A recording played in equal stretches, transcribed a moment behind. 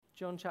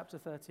John chapter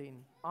 13.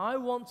 I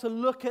want to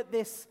look at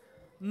this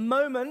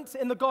moment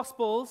in the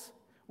Gospels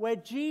where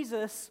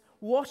Jesus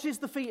washes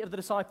the feet of the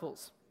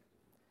disciples.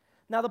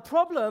 Now, the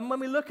problem when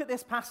we look at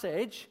this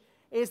passage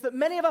is that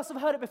many of us have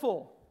heard it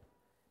before.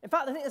 In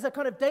fact, I think there's a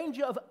kind of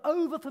danger of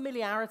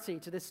over-familiarity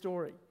to this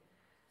story.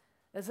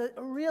 There's a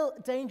real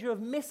danger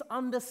of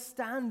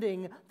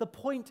misunderstanding the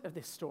point of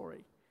this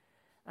story.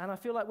 And I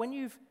feel like when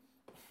you've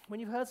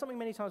heard something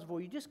many times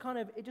before, it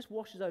just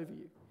washes over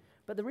you.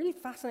 But the really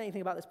fascinating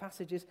thing about this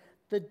passage is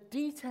the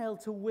detail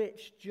to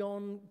which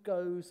John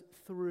goes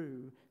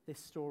through this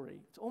story.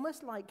 It's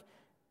almost like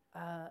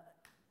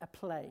a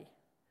play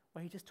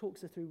where he just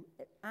talks us through,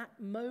 at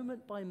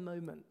moment by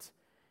moment,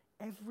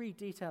 every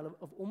detail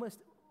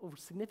of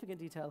significant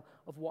detail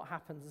of what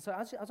happens. And so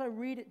as I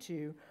read it to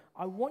you,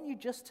 I want you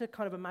just to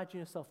kind of imagine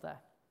yourself there.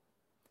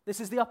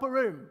 This is the upper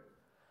room,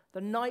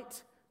 the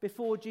night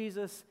before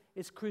Jesus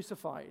is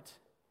crucified.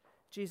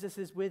 Jesus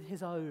is with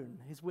his own.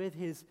 He's with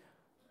his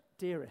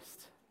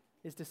dearest,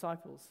 his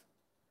disciples.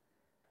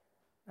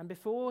 And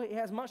before he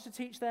has much to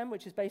teach them,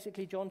 which is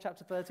basically John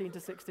chapter 13 to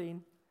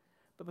 16,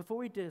 but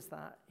before he does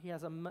that, he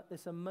has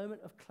a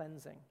moment of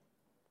cleansing.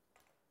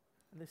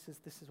 And this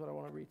is what I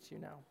want to read to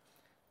you now.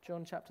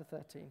 John chapter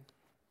 13,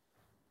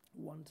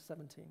 1 to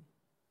 17.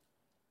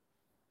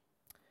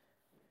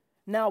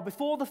 Now,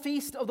 before the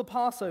feast of the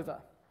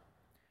Passover,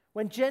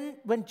 when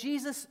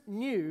Jesus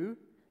knew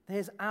that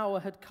his hour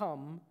had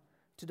come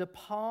to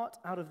depart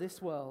out of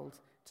this world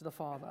to the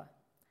Father,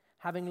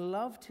 having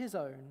loved his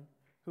own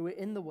who were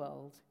in the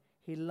world,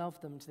 he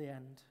loved them to the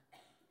end.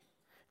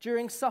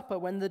 During supper,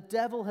 when the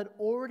devil had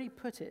already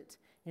put it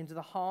into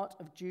the heart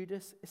of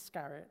Judas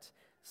Iscariot,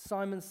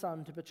 Simon's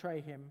son, to betray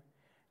him,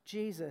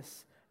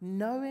 Jesus,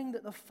 knowing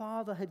that the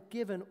Father had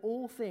given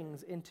all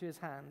things into his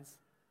hands,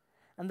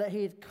 and that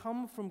he had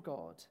come from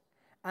God,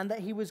 and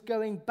that he was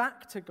going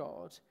back to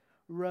God,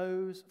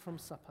 rose from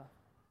supper.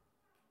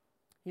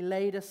 He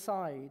laid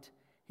aside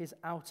his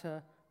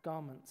outer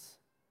garments,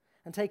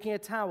 and taking a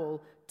towel,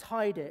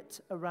 tied it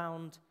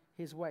around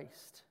his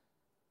waist.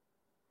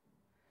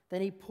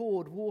 Then he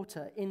poured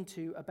water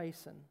into a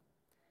basin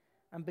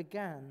and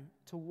began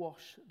to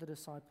wash the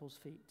disciples'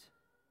 feet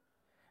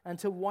and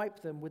to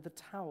wipe them with the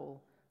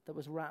towel that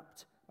was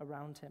wrapped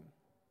around him.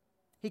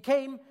 He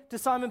came to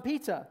Simon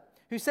Peter,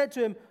 who said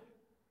to him,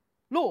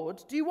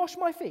 "Lord, do you wash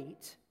my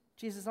feet?"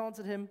 Jesus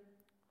answered him,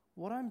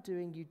 "What I'm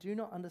doing you do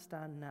not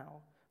understand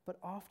now, but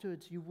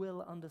afterwards you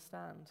will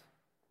understand."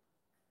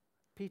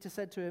 Peter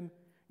said to him,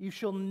 "You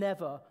shall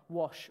never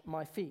wash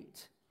my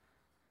feet."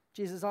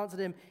 Jesus answered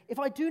him, "If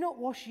I do not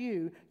wash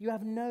you, you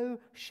have no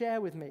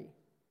share with me."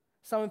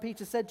 Simon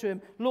Peter said to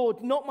him,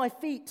 "Lord, not my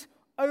feet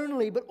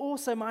only, but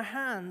also my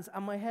hands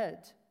and my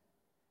head."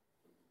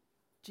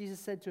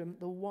 Jesus said to him,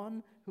 "The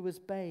one who is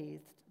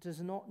bathed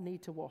does not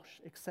need to wash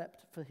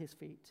except for his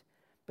feet,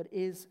 but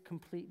is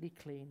completely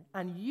clean.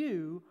 And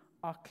you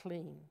are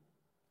clean,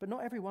 but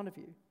not every one of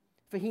you."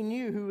 For he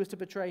knew who was to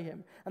betray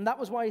him. And that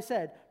was why he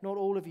said, "Not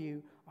all of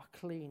you are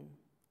clean."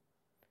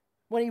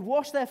 When he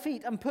washed their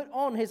feet and put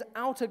on his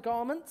outer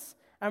garments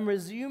and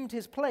resumed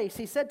his place,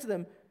 he said to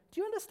them, "Do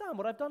you understand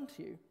what I've done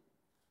to you?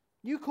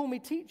 You call me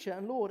teacher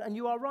and Lord, and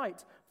you are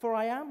right, for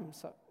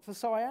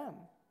so I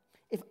am.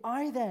 If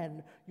I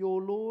then,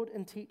 your Lord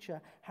and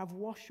teacher, have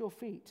washed your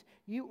feet,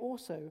 you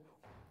also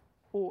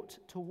ought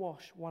to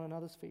wash one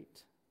another's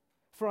feet.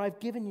 For I've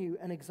given you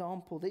an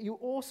example that you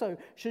also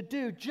should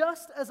do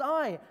just as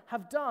I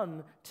have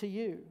done to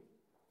you.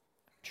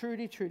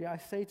 Truly, truly, I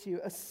say to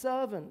you, a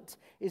servant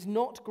is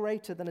not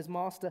greater than his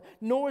master,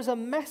 nor is a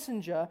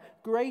messenger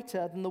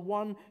greater than the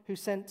one who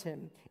sent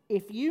him.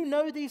 If you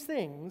know these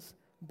things,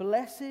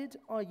 blessed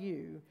are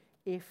you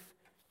if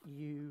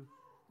you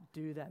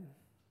do them."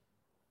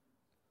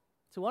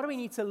 So why do we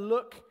need to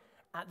look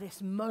at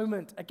this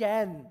moment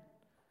again?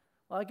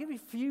 Well, I'll give you a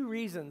few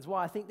reasons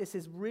why I think this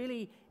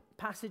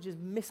passage is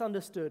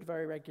misunderstood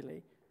very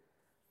regularly.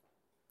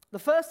 The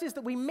first is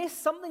that we miss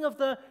something of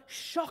the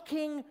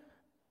shocking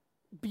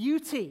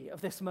beauty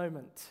of this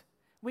moment.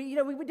 We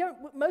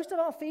don't, most of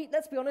our feet,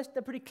 let's be honest,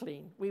 they're pretty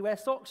clean. We wear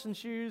socks and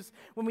shoes.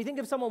 When we think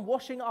of someone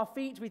washing our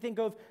feet, we think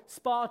of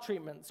spa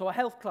treatments or a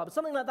health club,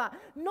 something like that.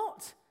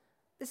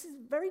 This is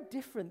very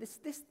different.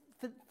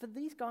 For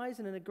these guys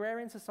in an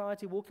agrarian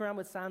society walking around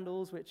with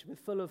sandals, which were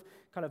full of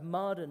kind of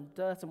mud and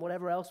dirt and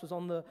whatever else was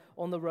on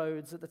the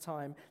roads at the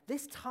time,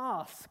 this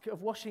task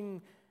of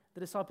washing the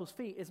disciples'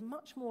 feet is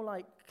much more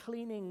like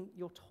cleaning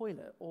your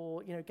toilet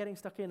or getting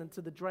stuck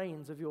into the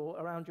drains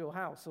around your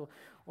house or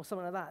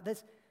something like that.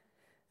 There's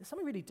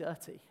something really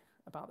dirty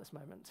about this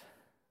moment.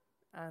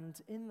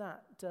 And in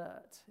that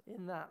dirt,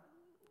 in that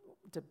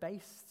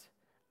debased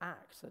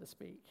act, so to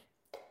speak,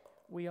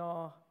 we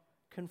are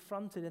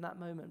confronted in that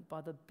moment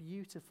by the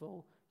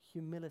beautiful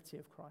humility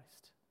of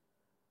Christ.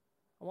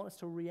 I want us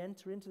to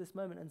re-enter into this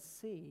moment and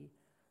see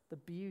the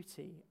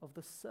beauty of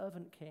the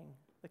servant king,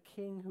 the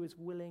king who is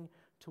willing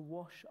to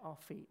wash our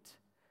feet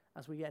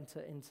as we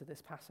enter into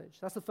this passage.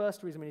 That's the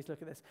first reason we need to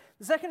look at this.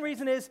 The second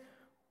reason is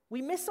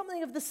we miss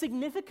something of the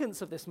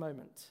significance of this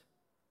moment.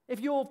 If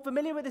you're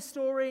familiar with this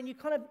story and you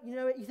kind of,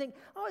 you think,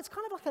 oh, it's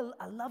kind of like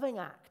a loving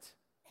act.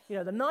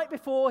 The night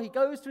before he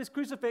goes to his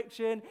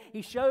crucifixion,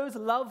 he shows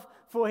love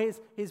for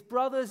his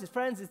brothers, his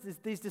friends,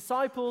 these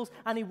disciples,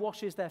 and he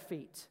washes their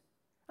feet.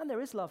 And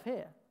there is love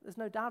here. There's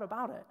no doubt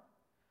about it.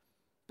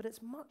 But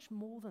it's much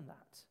more than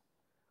that.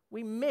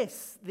 We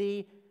miss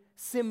the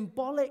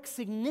symbolic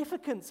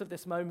significance of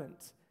this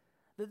moment.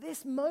 That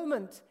this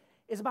moment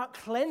is about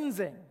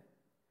cleansing.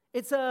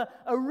 It's a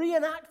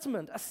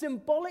reenactment, a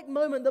symbolic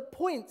moment that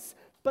points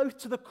both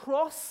to the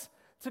cross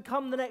to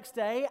come the next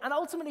day and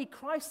ultimately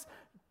Christ's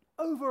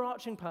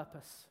overarching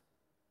purpose,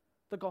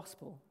 the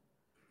gospel,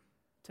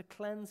 to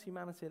cleanse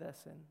humanity of their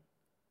sin.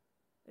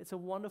 It's a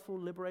wonderful,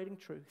 liberating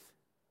truth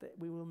that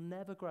we will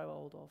never grow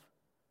old of,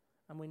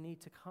 and we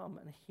need to come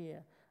and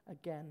hear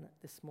again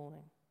this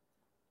morning.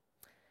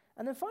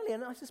 And then finally,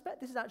 and I suspect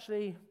this is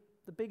actually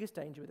the biggest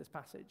danger with this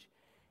passage,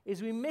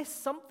 is we miss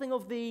something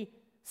of the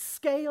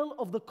scale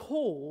of the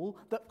call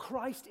that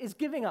Christ is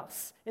giving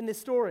us in this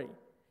story.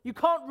 You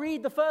can't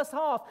read the first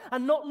half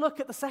and not look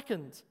at the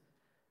second.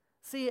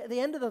 See, at the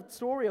end of the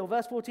story, or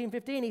verse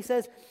 14-15, he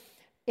says,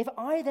 "If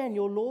I then,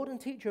 your Lord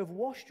and teacher, have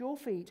washed your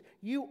feet,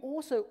 you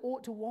also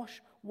ought to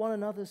wash one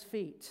another's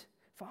feet.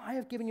 For I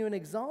have given you an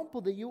example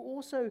that you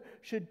also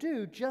should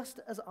do, just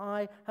as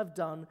I have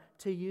done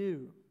to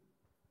you."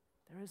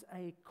 There is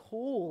a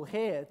call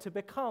here to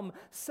become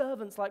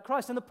servants like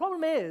Christ. And the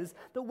problem is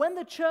that when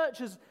the church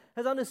has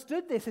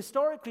understood this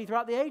historically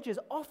throughout the ages,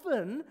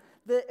 often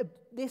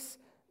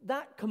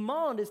that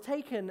command is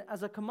taken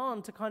as a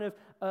command to kind of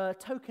a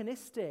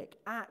tokenistic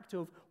act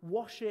of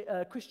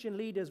Christian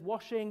leaders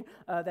washing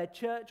their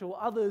church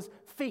or others'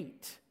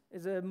 feet.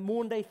 It's a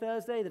Maundy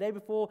Thursday, the day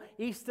before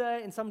Easter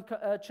in some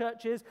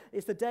churches.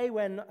 It's the day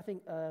when I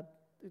think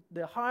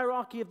the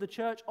hierarchy of the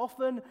church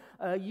often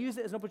use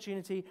it as an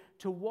opportunity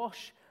to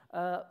wash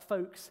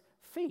folks'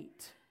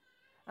 feet.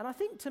 And I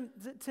think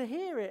to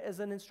hear it as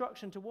an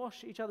instruction to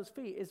wash each other's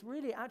feet is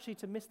really actually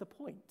to miss the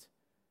point.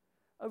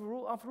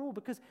 After all,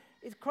 because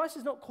Christ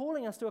is not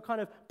calling us to a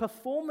kind of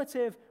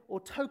performative or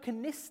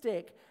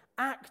tokenistic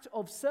act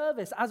of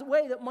service as a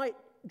way that might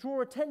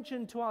draw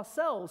attention to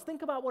ourselves.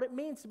 Think about what it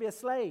means to be a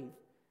slave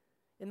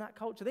in that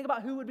culture. Think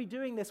about who would be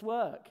doing this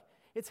work.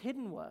 It's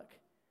hidden work.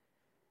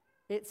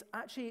 It's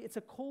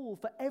a call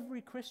for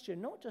every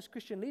Christian, not just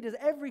Christian leaders,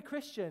 every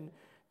Christian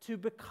to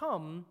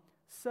become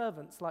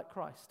servants like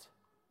Christ.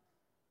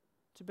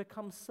 To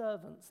become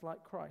servants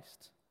like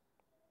Christ.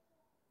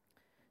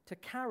 To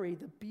carry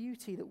the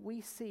beauty that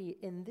we see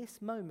in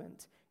this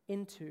moment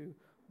into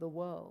the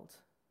world,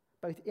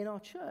 both in our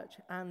church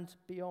and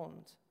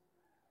beyond.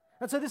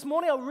 And so this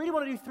morning I really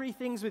want to do three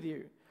things with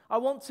you. I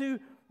want to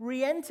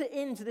re-enter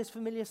into this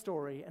familiar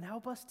story and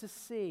help us to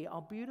see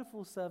our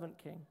beautiful servant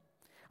king.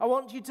 I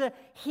want you to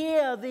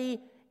hear the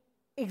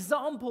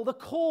example, the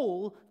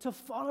call to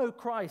follow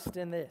Christ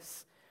in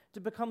this, to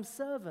become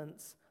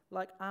servants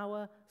like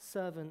our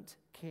servant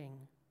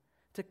king.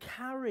 To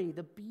carry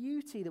the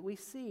beauty that we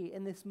see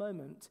in this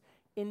moment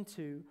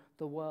into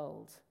the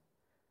world.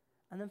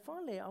 And then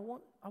finally, I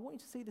want you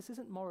to see this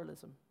isn't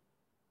moralism.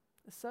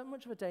 There's so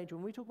much of a danger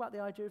when we talk about the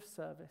idea of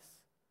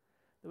service.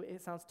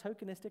 It sounds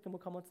tokenistic, and we'll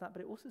come on to that,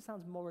 but it also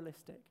sounds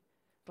moralistic.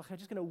 Like I'm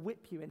just going to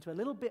whip you into a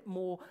little bit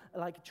more,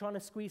 like trying to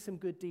squeeze some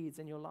good deeds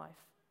in your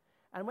life.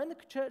 And when the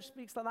church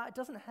speaks like that, it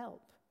doesn't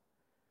help.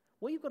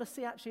 What you've got to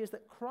see actually is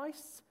that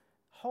Christ's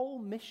whole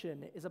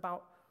mission is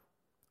about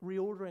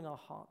reordering our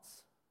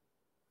hearts.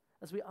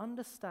 As we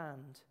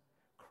understand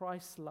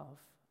Christ's love,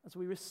 as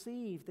we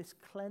receive this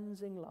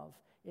cleansing love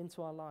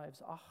into our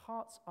lives, our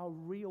hearts are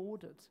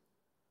reordered.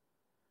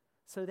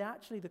 So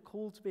the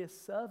call to be a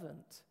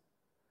servant,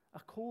 a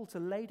call to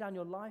lay down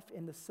your life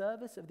in the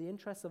service of the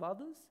interests of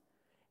others,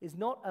 is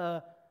not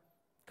a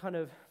kind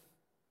of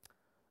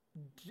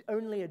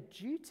only a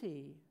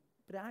duty,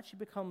 but it actually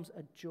becomes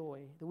a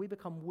joy, that we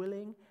become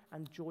willing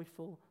and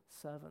joyful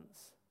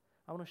servants.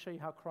 I want to show you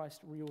how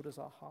Christ reorders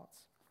our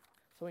hearts.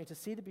 So I want you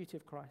to see the beauty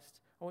of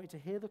Christ. I want you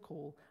to hear the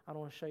call, and I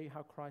want to show you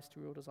how Christ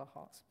reorders our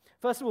hearts.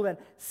 First of all then,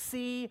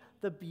 see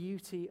the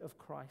beauty of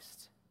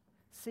Christ.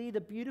 See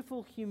the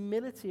beautiful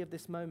humility of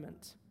this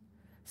moment.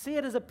 See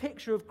it as a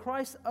picture of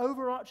Christ's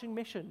overarching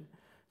mission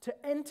to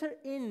enter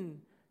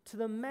into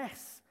the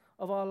mess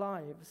of our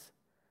lives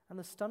and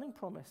the stunning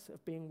promise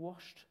of being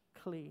washed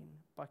clean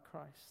by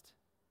Christ.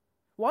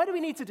 Why do we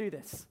need to do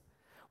this?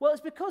 Well,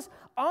 it's because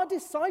our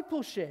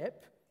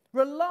discipleship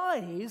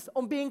relies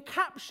on being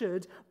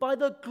captured by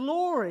the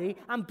glory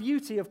and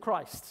beauty of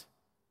Christ.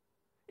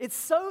 It's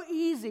so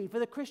easy for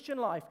the Christian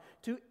life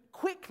to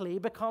quickly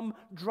become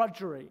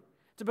drudgery,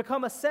 to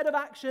become a set of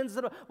actions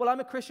that are, well, I'm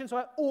a Christian, so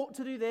I ought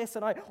to do this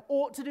and I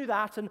ought to do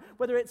that, and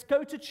whether it's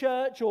go to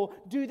church or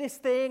do this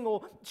thing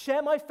or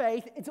share my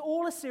faith, it's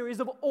all a series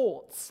of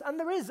oughts. And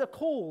there is a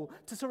call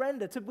to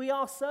surrender, to we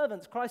are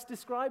servants. Christ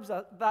describes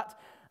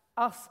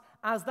us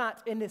as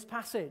that in this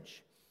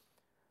passage.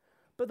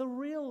 But the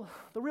real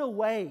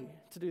way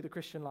to do the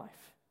Christian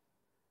life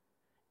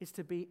is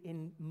to be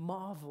in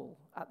marvel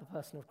at the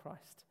person of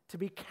Christ, to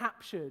be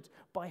captured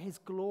by his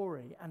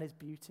glory and his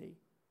beauty,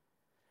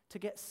 to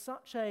get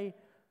such a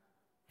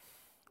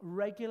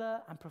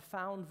regular and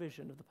profound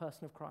vision of the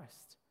person of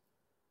Christ,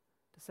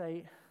 to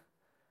say,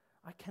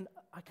 I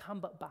can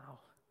but bow.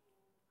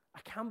 I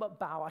can but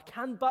bow. I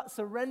can but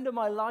surrender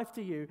my life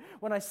to you.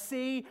 When I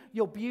see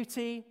your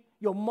beauty,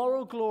 your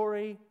moral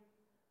glory,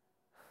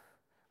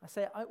 I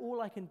say,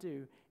 all I can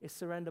do is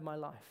surrender my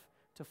life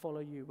to follow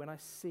you when I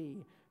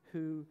see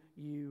who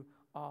you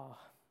are.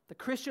 The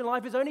Christian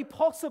life is only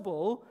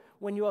possible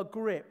when you are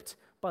gripped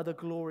by the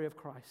glory of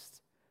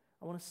Christ.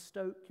 I want to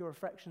stoke your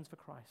affections for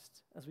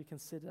Christ as we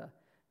consider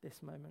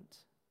this moment.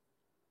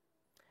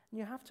 And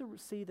you have to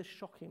see the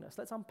shockingness.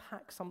 Let's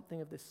unpack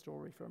something of this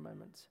story for a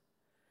moment.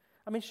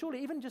 I mean,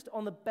 surely even just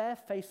on the bare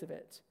face of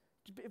it,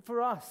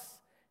 for us,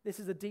 this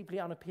is a deeply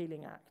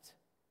unappealing act.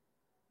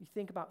 You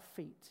think about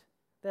feet.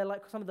 They're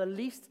like some of the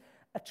least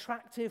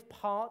attractive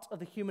part of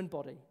the human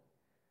body.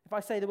 If I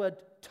say the word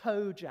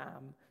toe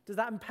jam, does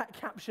that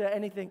capture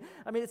anything?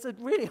 I mean, it's a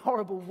really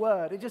horrible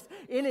word. It just,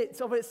 in it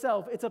of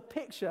itself, it's a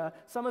picture.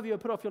 Some of you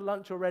have put off your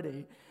lunch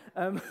already.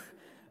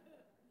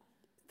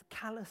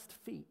 Calloused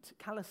feet,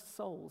 calloused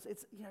souls.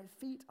 It's,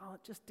 feet are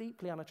just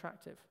deeply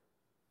unattractive.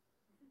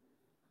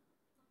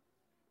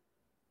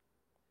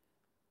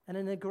 And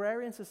in an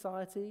agrarian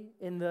society,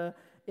 in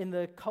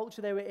the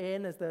culture they were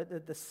in, as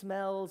the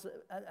smells,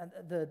 and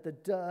the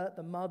dirt,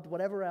 the mud,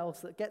 whatever else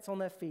that gets on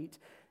their feet,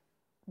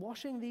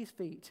 washing these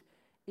feet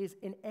is,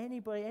 in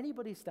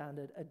anybody's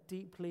standard, a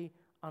deeply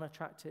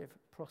unattractive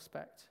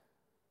prospect.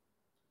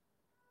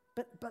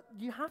 But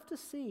you have to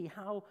see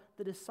how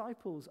the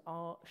disciples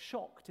are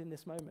shocked in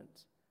this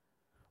moment.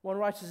 One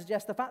writer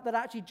suggests the fact that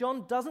actually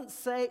John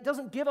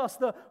doesn't give us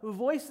the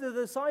voice of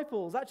the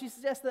disciples, actually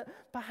suggests that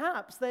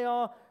perhaps they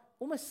are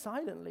almost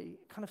silently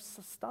kind of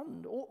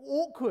stunned or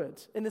awkward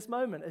in this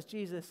moment as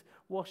Jesus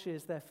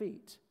washes their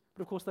feet.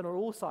 But of course, they're not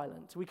all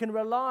silent. We can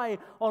rely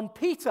on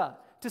Peter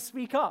to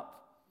speak up.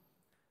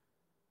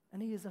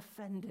 And he is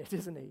offended,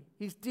 isn't he?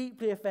 He's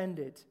deeply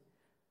offended.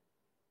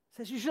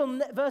 It says,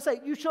 verse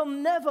 8, you shall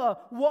never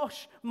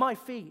wash my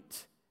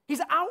feet.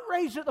 He's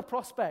outraged at the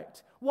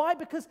prospect. Why?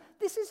 Because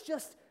this is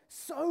just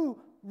so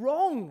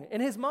wrong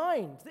in his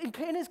mind,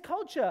 in his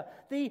culture,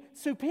 the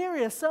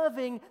superior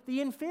serving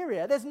the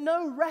inferior. There's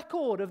no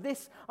record of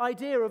this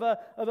idea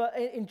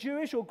in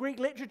Jewish or Greek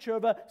literature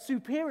of a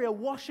superior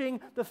washing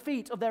the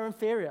feet of their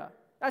inferior.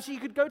 Actually, you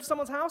could go to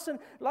someone's house and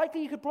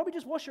likely you could probably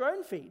just wash your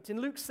own feet. In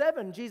Luke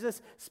 7,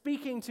 Jesus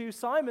speaking to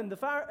Simon,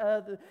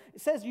 it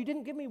says, you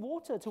didn't give me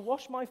water to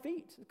wash my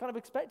feet. It's kind of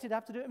expected to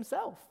have to do it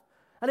himself.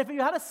 And if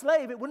you had a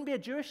slave, it wouldn't be a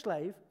Jewish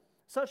slave.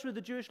 Such were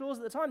the Jewish laws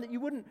at the time that you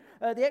wouldn't,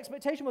 the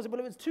expectation was, well,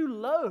 it was too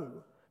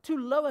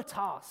low a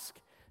task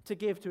to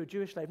give to a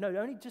Jewish slave. No,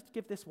 only just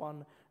give this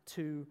one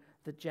to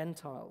the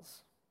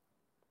Gentiles.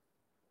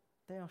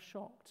 They are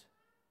shocked.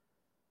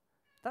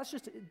 That's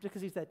just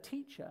because he's their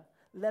teacher,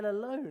 let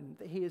alone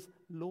that he is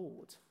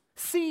Lord.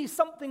 See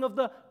something of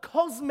the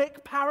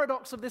cosmic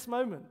paradox of this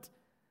moment.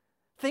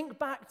 Think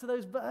back to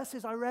those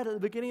verses I read at the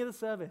beginning of the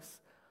service.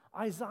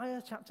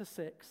 Isaiah chapter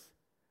 6.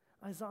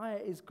 Isaiah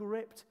is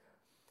gripped,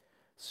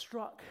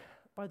 struck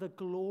by the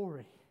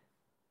glory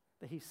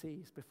that he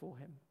sees before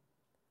him.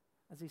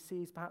 As he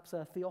sees perhaps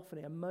a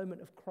theophany, a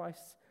moment of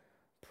Christ's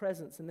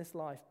presence in this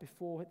life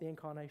before the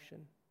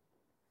incarnation.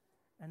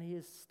 And he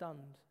is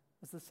stunned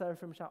as the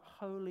seraphim shout,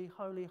 holy,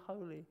 holy,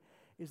 holy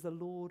is the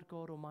Lord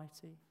God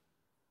Almighty.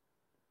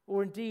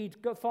 Or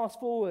indeed, go fast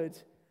forward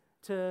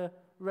to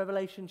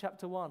Revelation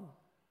chapter 1.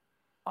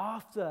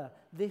 After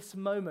this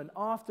moment,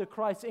 after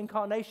Christ's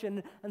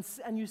incarnation,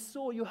 and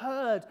you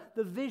heard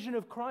the vision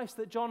of Christ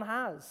that John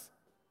has,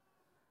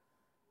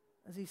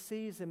 as he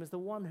sees him as the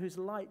one whose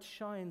light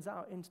shines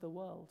out into the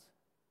world,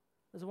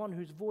 as the one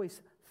whose voice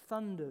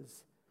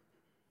thunders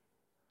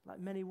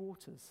like many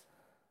waters.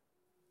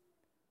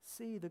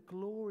 See the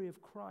glory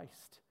of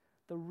Christ,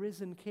 the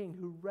risen King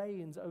who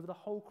reigns over the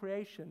whole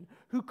creation,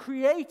 who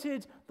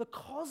created the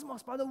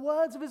cosmos by the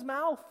words of his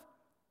mouth.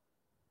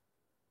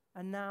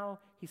 And now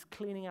he's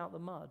cleaning out the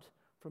mud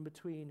from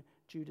between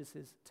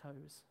Judas's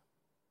toes.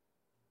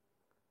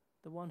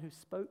 The one who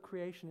spoke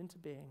creation into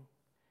being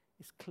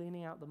is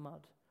cleaning out the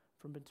mud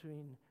from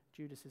between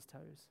Judas's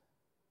toes.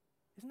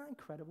 Isn't that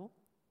incredible?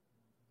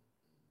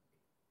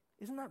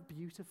 Isn't that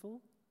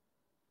beautiful?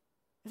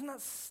 Isn't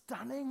that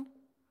stunning?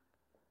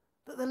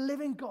 That the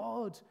living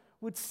God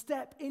would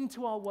step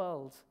into our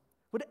world,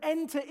 would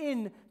enter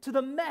into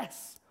the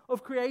mess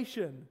of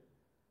creation,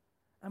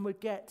 and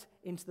would get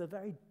into the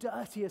very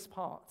dirtiest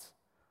part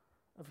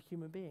of a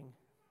human being.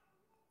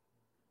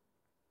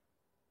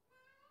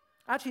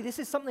 Actually, this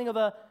is something of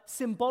a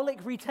symbolic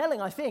retelling,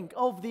 I think,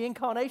 of the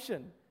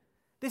incarnation.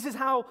 This is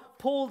how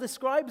Paul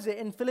describes it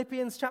in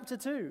Philippians chapter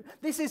 2.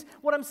 This is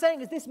what I'm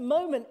saying is this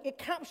moment, it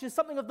captures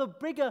something of the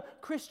bigger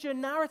Christian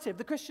narrative,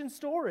 the Christian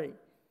story.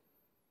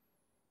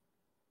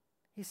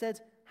 He said,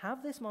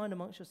 have this mind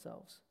amongst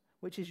yourselves,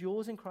 which is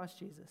yours in Christ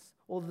Jesus.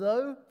 For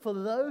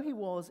though he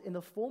was in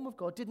the form of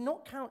God, did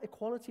not count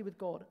equality with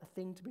God a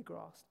thing to be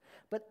grasped,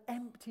 but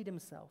emptied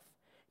himself,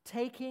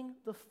 taking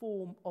the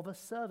form of a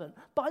servant.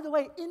 By the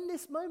way, in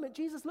this moment,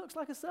 Jesus looks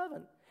like a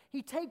servant.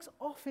 He takes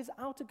off his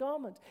outer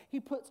garment. He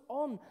puts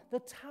on the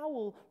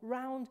towel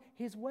round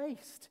his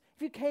waist.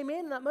 If you came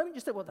in that moment,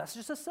 you said, well, that's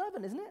just a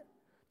servant, isn't it?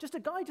 Just a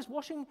guy just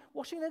washing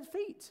their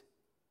feet.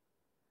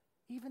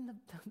 Even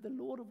the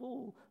Lord of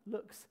all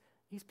looks,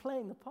 he's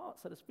playing the part,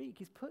 so to speak.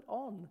 He's put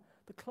on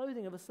the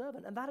clothing of a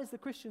servant. And that is the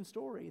Christian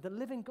story. The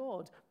living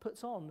God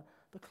puts on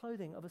the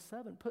clothing of a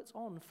servant, puts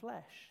on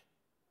flesh.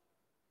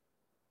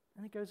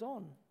 And it goes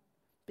on.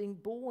 Being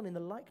born in the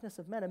likeness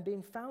of men and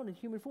being found in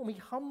human form, he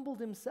humbled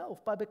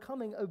himself by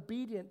becoming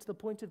obedient to the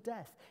point of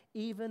death,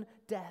 even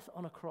death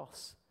on a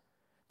cross.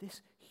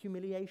 This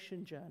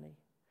humiliation journey,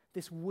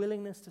 this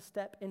willingness to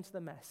step into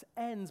the mess,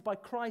 ends by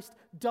Christ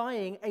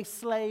dying a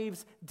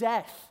slave's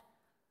death.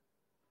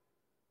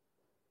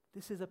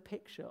 This is a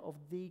picture of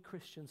the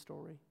Christian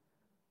story,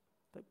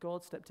 that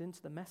God stepped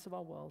into the mess of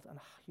our world and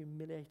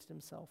humiliated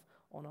himself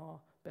on our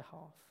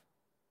behalf.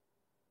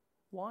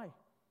 Why?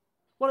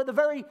 Well, at the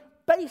very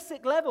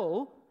basic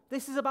level,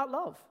 this is about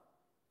love.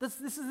 This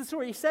is the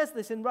story. He says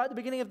this right at the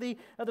beginning of the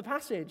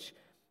passage.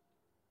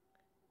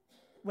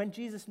 When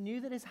Jesus knew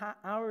that his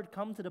hour had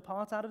come to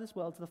depart out of this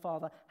world to the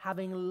Father,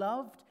 having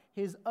loved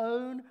his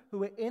own who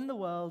were in the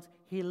world,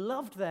 he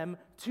loved them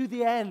to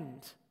the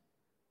end.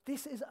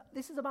 This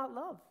is about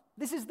love.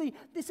 This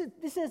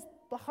is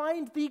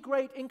behind the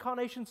great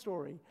incarnation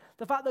story.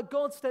 The fact that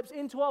God steps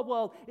into our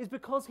world is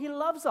because he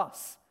loves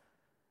us.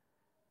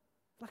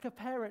 Like a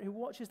parent who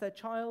watches their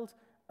child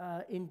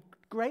in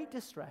great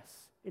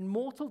distress, in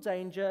mortal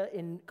danger,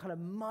 in kind of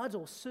mud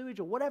or sewage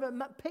or whatever.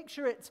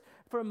 Picture it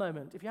for a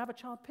moment. If you have a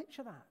child,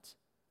 picture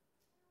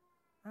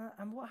that.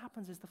 And what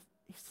happens is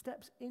he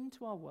steps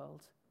into our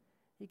world.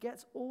 He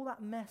gets all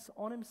that mess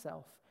on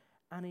himself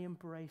and he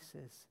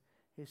embraces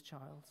his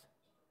child.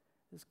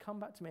 He says, come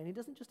back to me. And he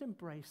doesn't just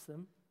embrace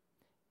them.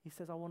 He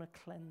says, I want to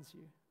cleanse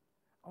you.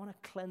 I want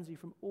to cleanse you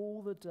from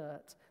all the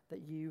dirt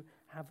that you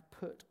have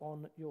put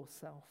on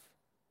yourself.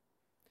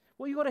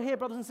 Well, you've got to hear,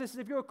 brothers and sisters,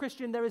 if you're a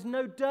Christian, there is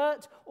no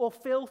dirt or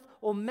filth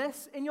or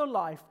mess in your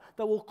life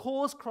that will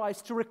cause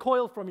Christ to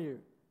recoil from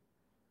you.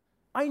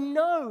 I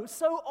know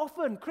so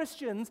often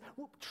Christians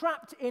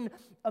trapped in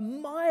a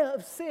mire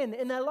of sin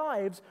in their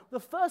lives, the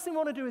first thing they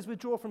want to do is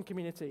withdraw from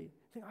community.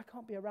 Think, I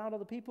can't be around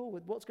other people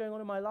with what's going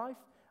on in my life.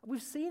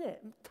 We've seen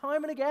it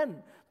time and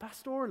again,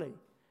 pastorally.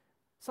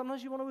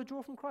 Sometimes you want to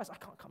withdraw from Christ. I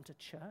can't come to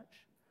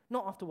church,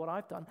 not after what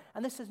I've done.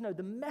 And this says, no,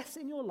 the mess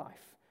in your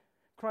life,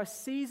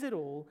 Christ sees it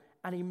all,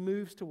 and he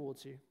moves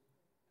towards you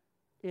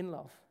in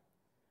love.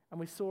 And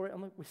we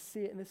see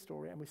it in this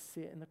story, and we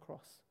see it in the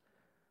cross.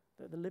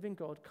 That the living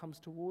God comes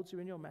towards you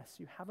in your mess.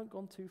 You haven't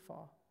gone too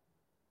far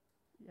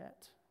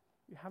yet.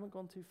 You haven't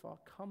gone too far.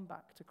 Come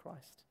back to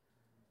Christ.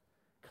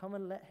 Come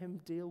and let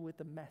him deal with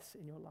the mess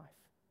in your life.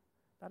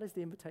 That is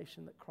the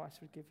invitation that Christ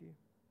would give you.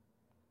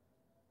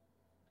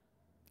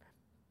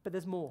 But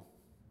there's more.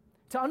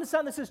 To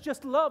understand this as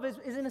just love is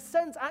in a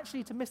sense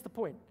actually to miss the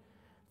point.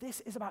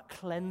 This is about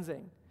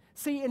cleansing.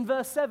 See, in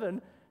verse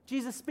 7,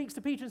 Jesus speaks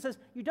to Peter and says,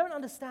 you don't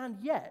understand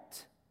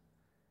yet.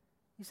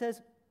 He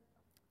says,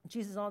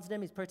 Jesus answered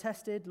him, he's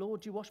protested,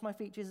 Lord, do you wash my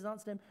feet? Jesus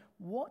answered him,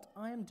 what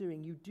I am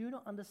doing you do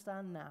not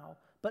understand now,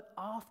 but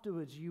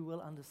afterwards you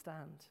will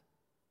understand.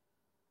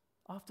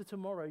 After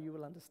tomorrow you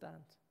will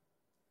understand.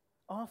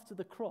 After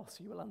the cross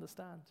you will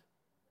understand.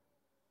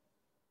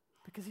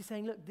 Because he's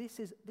saying, look, this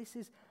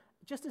is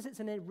just as it's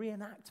a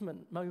reenactment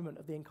moment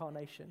of the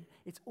incarnation,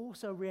 it's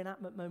also a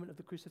reenactment moment of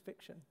the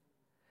crucifixion.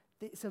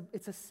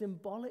 It's a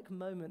symbolic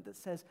moment that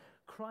says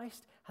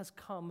Christ has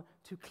come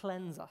to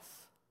cleanse us.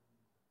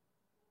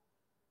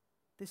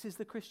 This is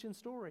the Christian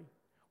story.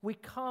 We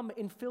come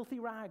in filthy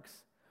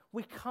rags.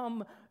 We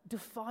come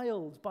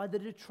defiled by the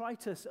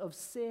detritus of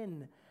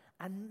sin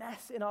and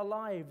mess in our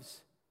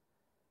lives.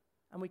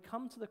 And we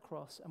come to the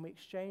cross and we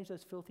exchange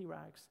those filthy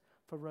rags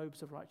for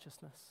robes of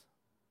righteousness.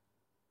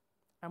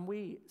 And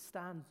we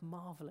stand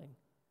marveling,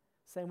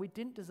 saying, we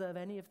didn't deserve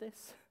any of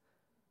this.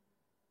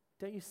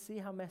 Don't you see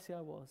how messy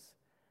I was?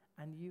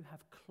 And you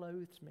have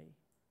clothed me.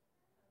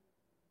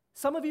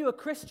 Some of you are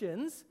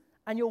Christians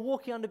and you're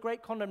walking under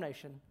great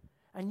condemnation.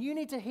 And you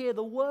need to hear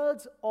the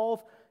words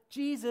of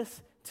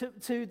Jesus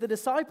to the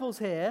disciples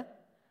here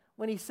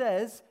when he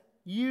says,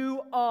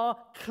 you are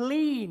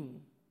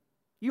clean.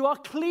 You are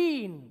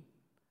clean.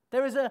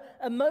 There is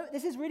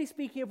this is really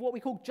speaking of what we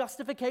call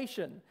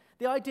justification.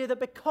 The idea that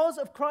because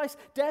of Christ's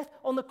death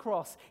on the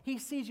cross, he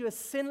sees you as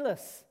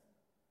sinless,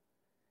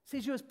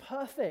 sees you as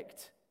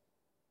perfect.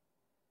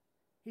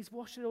 He's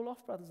washed it all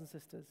off, brothers and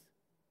sisters.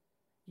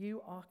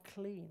 You are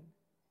clean.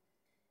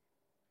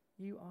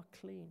 You are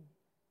clean.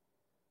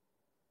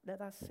 Let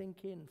that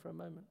sink in for a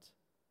moment.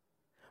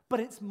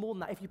 But it's more than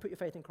that if you put your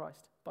faith in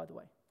Christ, by the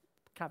way.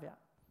 Caveat.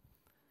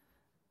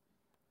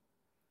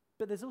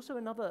 But there's also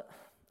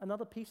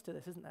another piece to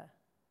this, isn't there?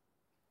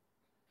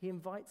 He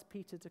invites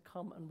Peter to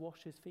come and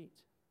wash his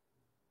feet.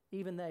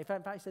 Even there. In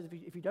fact, he says,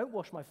 if you don't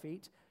wash my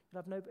feet,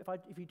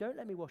 if you don't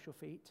let me wash your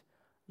feet,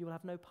 you will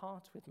have no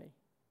part with me.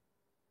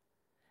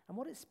 And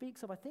what it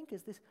speaks of, I think,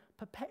 is this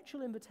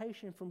perpetual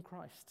invitation from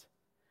Christ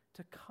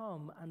to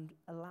come and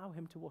allow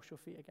him to wash your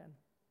feet again.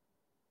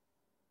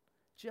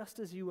 Just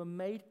as you were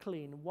made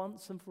clean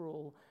once and for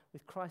all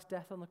with Christ's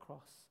death on the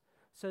cross,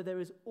 so there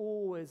is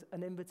always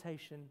an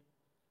invitation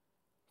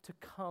to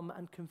come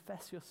and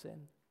confess your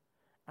sin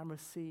and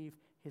receive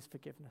his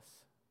forgiveness.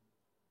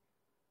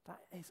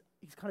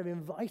 He's kind of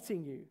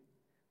inviting you,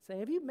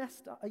 saying, have you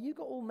messed up? Have you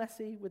got all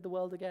messy with the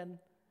world again?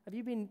 Have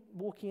you been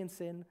walking in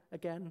sin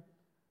again?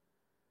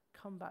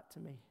 Come back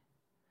to me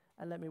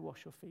and let me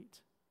wash your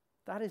feet.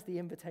 That is the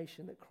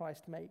invitation that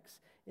Christ makes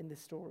in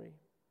this story.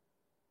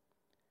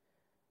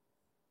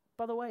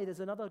 By the way, there's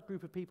another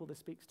group of people this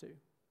speaks to.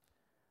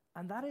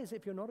 And that is,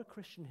 if you're not a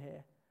Christian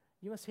here,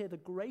 you must hear the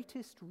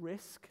greatest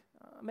risk,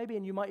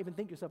 and you might even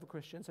think yourself a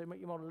Christian, so you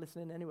might want to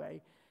listen in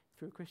anyway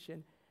if you're a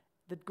Christian.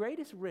 The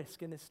greatest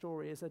risk in this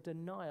story is a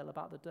denial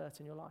about the dirt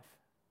in your life.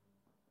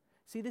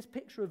 See, this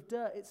picture of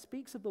dirt, it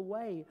speaks of the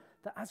way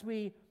that as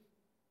we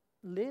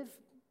live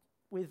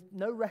with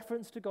no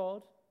reference to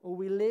God, or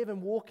we live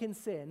and walk in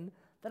sin,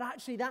 that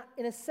actually that,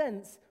 in a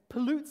sense,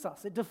 pollutes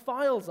us. It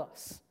defiles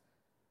us.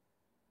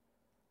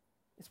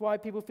 It's why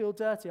people feel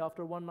dirty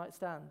after a one-night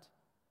stand.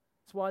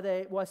 It's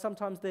why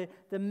sometimes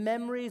the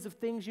memories of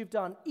things you've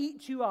done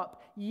eat you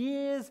up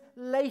years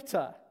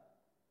later.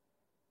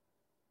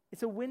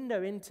 It's a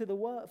window into the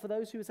world for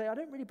those who say, I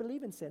don't really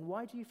believe in sin.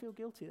 Why do you feel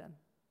guilty then?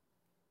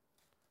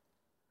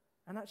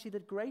 And actually the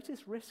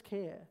greatest risk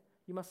here,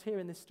 you must hear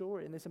in this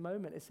story, in this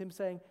moment, is him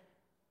saying,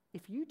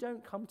 if you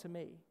don't come to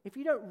me, if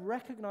you don't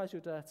recognize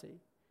you're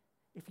dirty,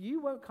 if you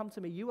won't come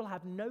to me, you will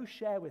have no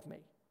share with me.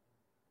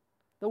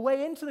 The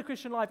way into the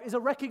Christian life is a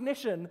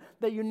recognition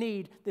that you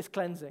need this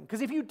cleansing.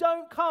 Because if you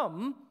don't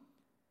come,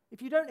 if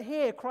you don't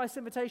hear Christ's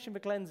invitation for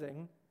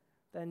cleansing,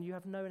 then you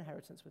have no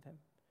inheritance with him.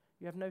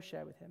 You have no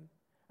share with him.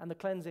 And the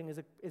cleansing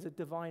is a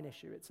divine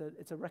issue.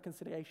 It's a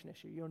reconciliation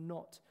issue. You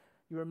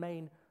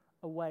remain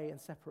away and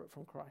separate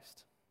from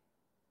Christ.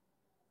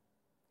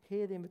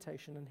 Hear the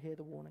invitation and hear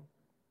the warning.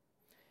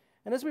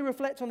 And as we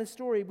reflect on this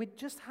story, we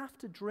just have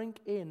to drink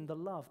in the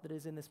love that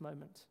is in this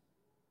moment.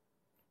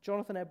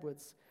 Jonathan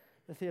Edwards,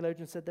 the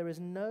theologian, said, there is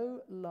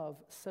no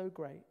love so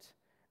great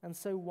and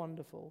so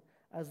wonderful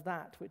as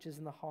that which is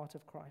in the heart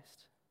of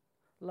Christ.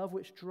 Love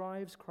which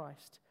drives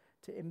Christ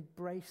to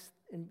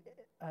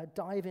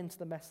dive into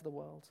the mess of the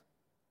world.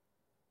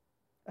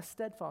 A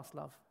steadfast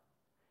love.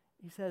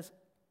 He says,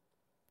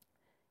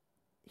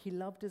 he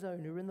loved his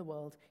own who were in the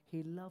world.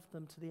 He loved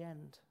them to the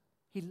end.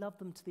 He loved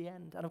them to the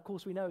end. And of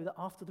course we know that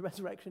after the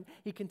resurrection,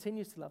 he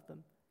continues to love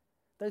them.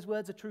 Those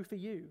words are true for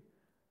you.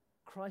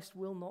 Christ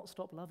will not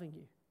stop loving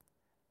you.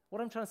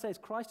 What I'm trying to say is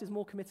Christ is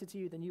more committed to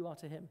you than you are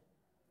to him.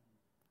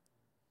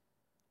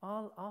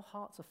 Our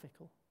hearts are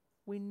fickle.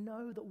 We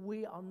know that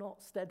we are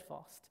not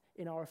steadfast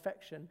in our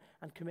affection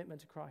and commitment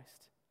to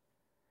Christ.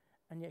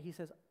 And yet he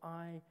says,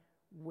 I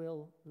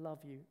will love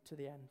you to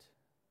the end.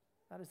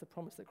 That is the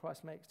promise that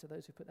Christ makes to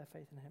those who put their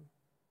faith in him.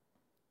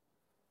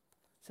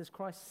 It says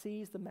Christ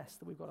sees the mess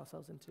that we've got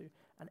ourselves into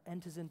and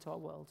enters into our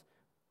world,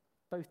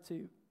 both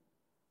to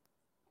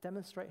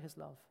demonstrate his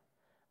love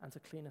and to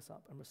clean us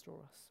up and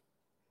restore us.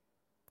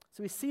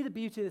 So we see the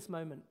beauty of this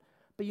moment,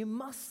 but you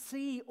must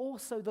see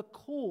also the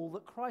call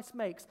that Christ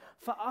makes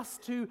for us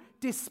to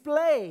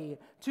display,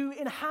 to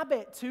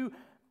inhabit, to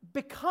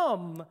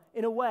become,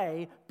 in a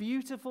way,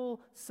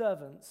 beautiful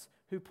servants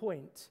who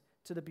point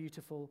to the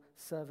beautiful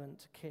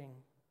servant king.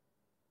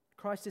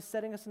 Christ is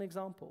setting us an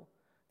example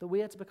that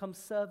we are to become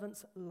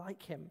servants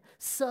like him,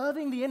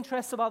 serving the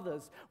interests of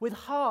others with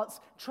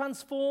hearts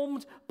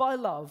transformed by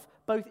love,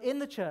 both in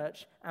the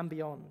church and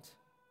beyond.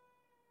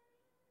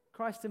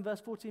 Christ in verse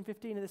 14,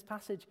 15 of this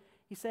passage,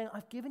 he's saying,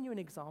 I've given you an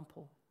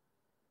example.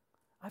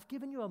 I've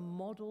given you a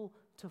model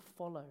to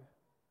follow.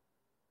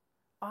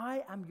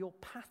 I am your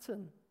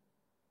pattern.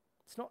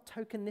 It's not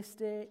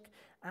tokenistic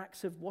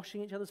acts of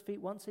washing each other's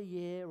feet once a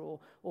year or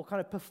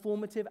kind of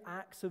performative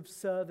acts of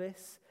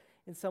service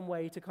in some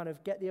way to kind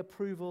of get the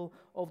approval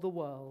of the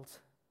world.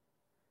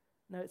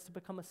 No, it's to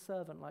become a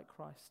servant like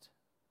Christ.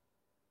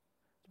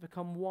 To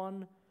become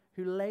one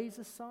who lays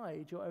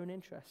aside your own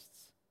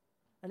interests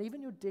and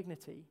even your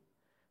dignity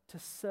to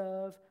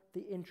serve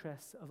the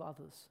interests of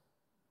others,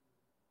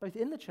 both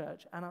in the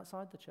church and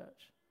outside the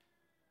church.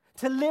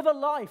 To live a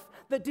life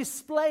that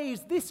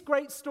displays this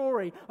great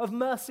story of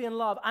mercy and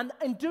love, and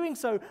in doing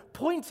so,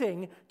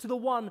 pointing to the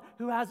one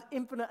who has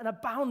infinite and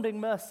abounding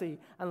mercy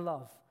and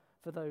love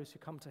for those who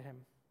come to him.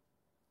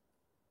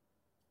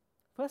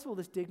 First of all,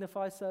 this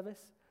dignified service.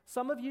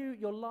 Some of you,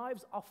 your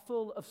lives are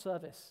full of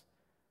service.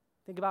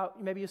 Think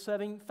about maybe you're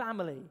serving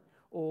family,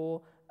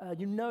 or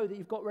you know that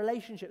you've got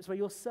relationships where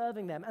you're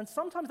serving them. And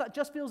sometimes that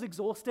just feels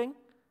exhausting.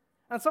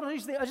 And sometimes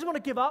you think, I just want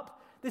to give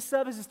up. This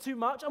service is too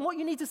much. And what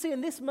you need to see in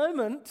this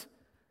moment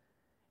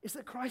is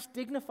that Christ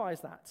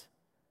dignifies that.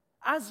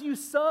 As you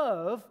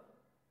serve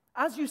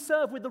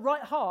with the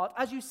right heart,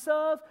 as you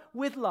serve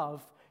with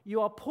love, you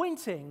are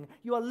pointing,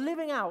 you are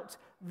living out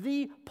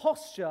the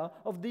posture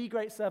of the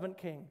great servant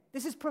king.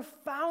 This is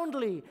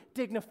profoundly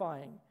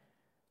dignifying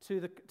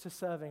to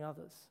serving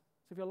others.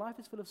 So if your life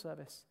is full of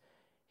service,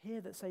 hear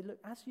that say, look,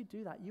 as you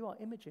do that, you are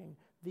imaging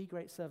the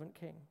great servant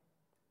king.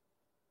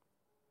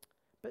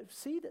 But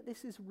see that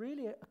this is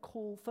really a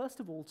call, first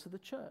of all, to the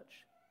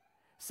church.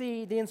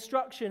 See, the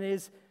instruction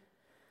is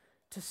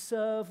to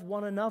serve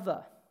one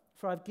another.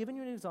 For I've given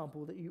you an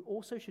example that you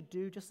also should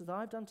do just as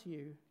I've done to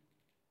you.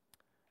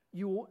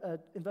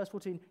 In verse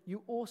 14,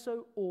 you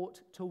also ought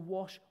to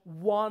wash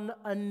one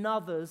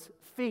another's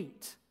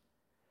feet.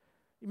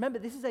 Remember,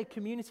 this is a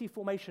community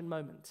formation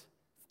moment.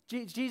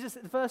 Jesus,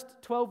 the first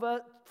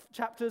 12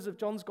 chapters of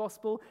John's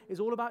Gospel is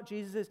all about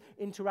Jesus'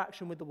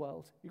 interaction with the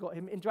world. You've got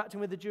him interacting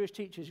with the Jewish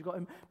teachers. You've got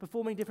him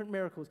performing different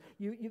miracles.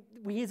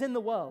 He's in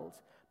the world.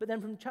 But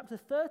then from chapter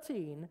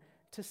 13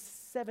 to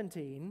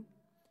 17,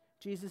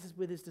 Jesus is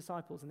with his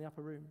disciples in the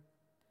upper room.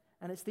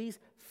 And it's these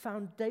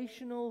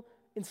foundational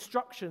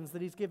instructions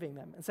that he's giving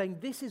them and saying,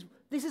 this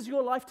is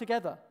your life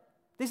together.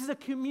 This is a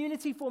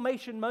community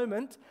formation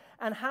moment.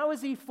 And how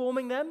is he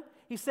forming them?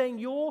 He's saying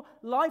your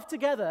life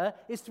together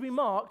is to be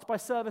marked by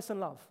service and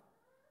love.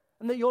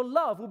 And that your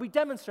love will be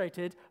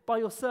demonstrated by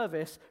your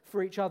service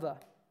for each other.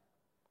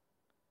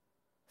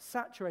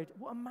 Saturated.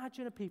 Well,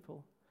 imagine a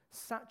people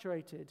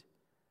saturated,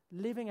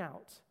 living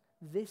out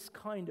this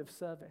kind of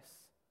service,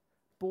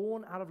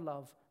 born out of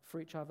love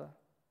for each other.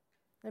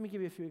 Let me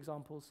give you a few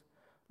examples.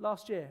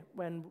 Last year,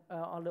 when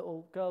our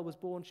little girl was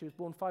born, she was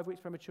born 5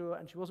 weeks premature,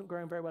 and she wasn't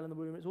growing very well in the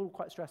womb. It was all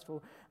quite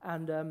stressful,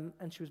 and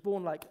she was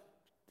born like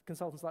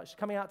consultants like she's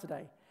coming out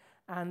today.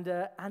 And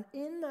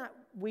in that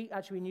week,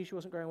 actually, we knew she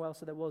wasn't growing well,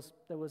 so there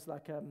was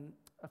like a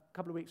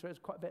couple of weeks where it was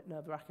quite a bit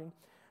nerve-wracking.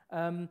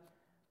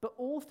 But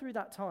all through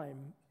that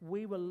time,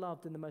 we were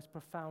loved in the most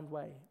profound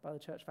way by the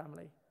church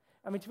family.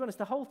 I mean, to be honest,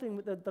 the whole thing,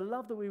 the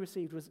love that we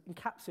received was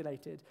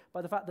encapsulated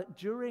by the fact that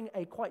during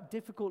a quite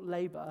difficult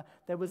labor,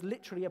 there was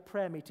literally a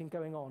prayer meeting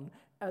going on.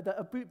 That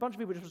a bunch of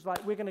people just was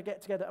like, we're going to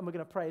get together and we're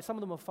going to pray. Some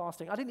of them were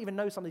fasting. I didn't even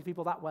know some of these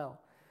people that well.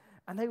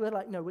 And they were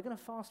like, no, we're going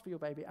to fast for your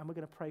baby and we're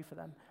going to pray for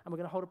them. And we're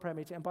going to hold a prayer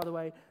meeting. And by the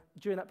way,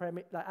 during that prayer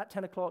meeting, like at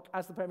 10 o'clock,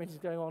 as the prayer meeting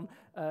is going on,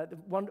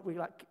 we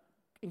like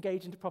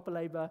engage into proper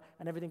labor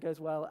and everything goes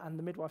well. And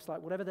the midwife's like,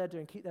 whatever they're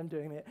doing, keep them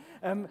doing it.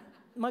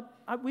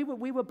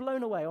 We were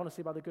blown away,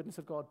 honestly, by the goodness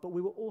of God, but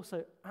we were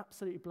also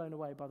absolutely blown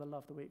away by the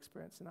love that we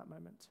experienced in that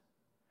moment.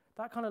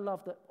 That kind of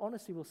love that,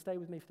 honestly, will stay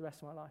with me for the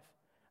rest of my life.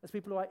 As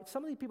people who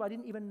some of these people I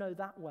didn't even know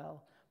that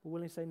well were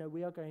willing to say, no,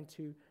 we are going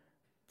to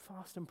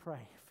fast and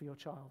pray for your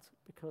child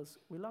because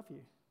we love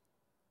you.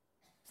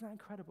 Isn't that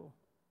incredible?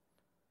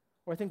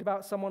 Or I think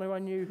about someone who I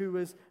knew who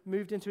was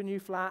moved into a new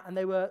flat and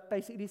they were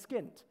basically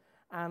skint.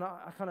 And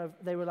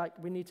they were like,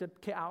 we need to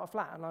kit out a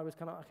flat. And I was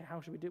kind of, okay, how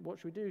should we do? What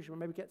should we do? Should we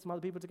maybe get some other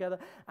people together?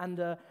 And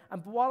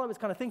while I was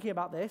kind of thinking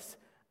about this,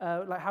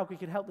 like how we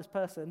could help this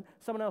person,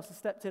 someone else has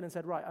stepped in and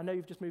said, right, I know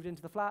you've just moved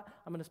into the flat.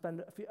 I'm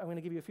going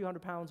to give you a few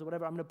 £100 or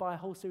whatever. I'm going to buy a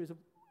whole series of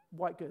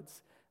white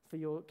goods for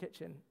your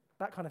kitchen.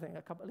 That kind of thing,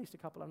 at least a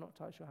couple. I'm not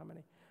entirely sure how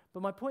many.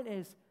 But my point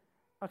is,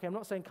 okay, I'm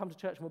not saying come to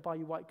church and we'll buy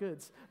you white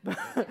goods.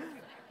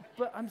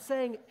 But I'm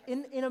saying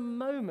in a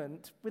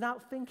moment,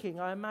 without thinking,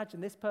 I imagine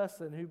this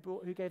person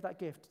who gave that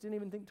gift didn't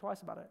even think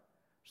twice about it.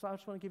 She's like, I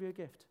just want to give you a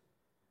gift.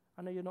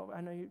 I know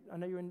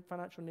you're in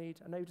financial need.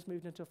 I know you just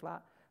moved into a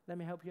flat. Let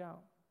me help you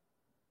out.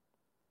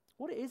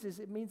 What it is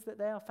it means that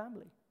they are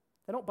family.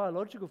 They're not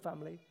biological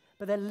family,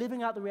 but they're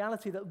living out the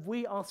reality that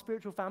we are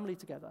spiritual family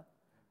together.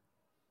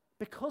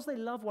 Because they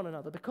love one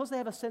another, because they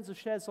have a sense of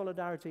shared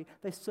solidarity,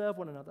 they serve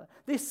one another.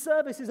 This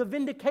service is a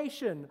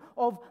vindication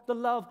of the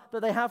love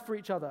that they have for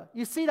each other.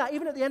 You see that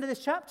even at the end of this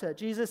chapter,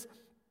 Jesus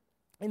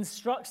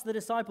instructs the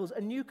disciples,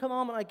 a new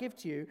commandment I give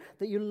to you,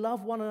 that you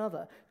love one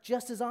another.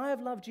 Just as I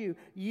have loved you,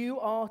 you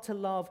are to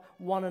love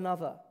one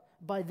another.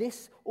 By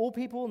this, all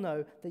people will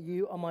know that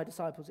you are my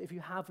disciples, if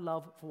you have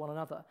love for one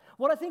another.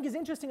 What I think is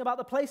interesting about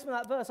the placement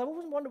of that verse, I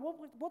always wonder,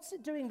 what's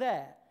it doing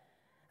there?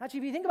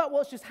 Actually, if you think about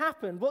what's just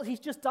happened, what he's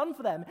just done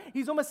for them,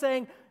 he's almost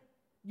saying,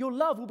 your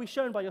love will be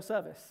shown by your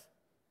service.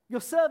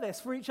 Your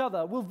service for each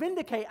other will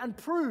vindicate and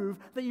prove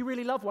that you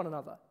really love one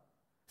another.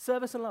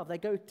 Service and love, they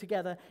go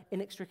together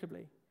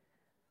inextricably.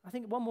 I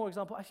think one more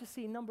example, I just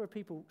see a number of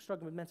people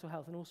struggling with mental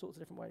health in all sorts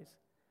of different ways.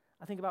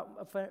 I think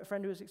about a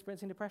friend who was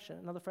experiencing depression.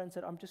 Another friend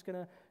said, I'm just going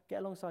to get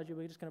alongside you.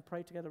 We're just going to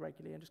pray together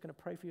regularly. I'm just going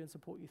to pray for you and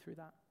support you through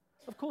that.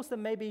 Of course, they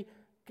may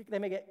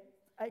get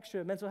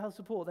extra mental health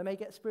support. They may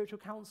get spiritual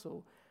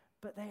counsel.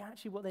 But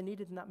what they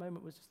needed in that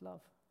moment was just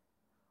love.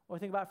 Or I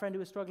think about a friend who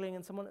was struggling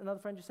and another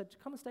friend just said,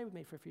 come and stay with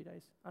me for a few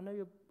days. I know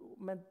your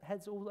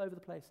head's all over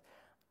the place.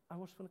 I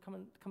just want to come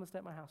and stay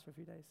at my house for a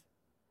few days.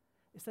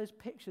 It's those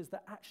pictures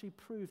that actually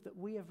prove that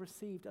we have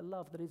received a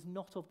love that is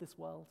not of this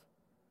world.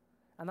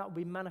 And that will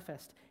be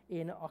manifest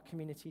in our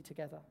community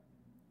together.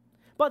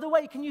 By the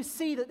way, can you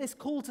see that this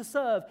call to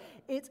serve,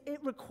 it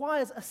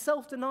requires a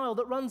self-denial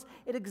that runs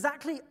at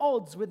exactly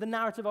odds with the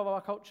narrative of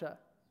our culture.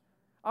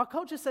 Our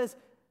culture says,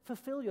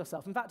 fulfill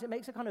yourself. In fact, it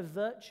makes a kind of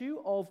virtue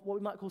of what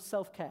we might call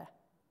self-care,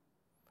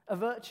 a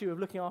virtue of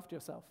looking after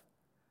yourself.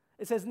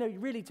 It says, no,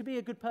 really, to be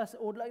a good person,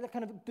 or like that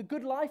kind of the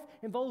good life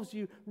involves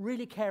you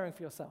really caring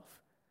for yourself.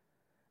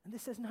 And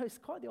this says, no, it's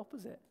quite the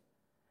opposite.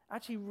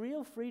 Actually,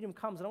 real freedom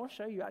comes, and I want to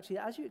show you, actually,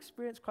 as you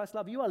experience Christ's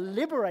love, you are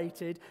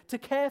liberated to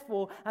care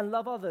for and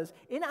love others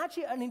in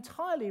actually an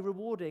entirely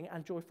rewarding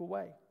and joyful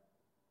way.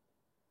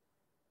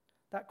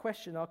 That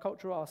question our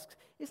culture asks,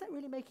 is that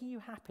really making you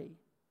happy?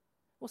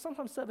 Well,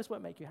 sometimes service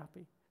won't make you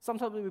happy.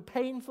 Sometimes it will be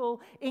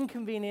painful,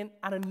 inconvenient,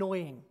 and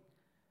annoying.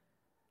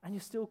 And you're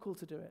still called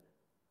to do it.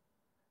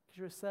 Because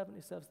you're a servant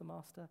who serves the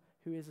master,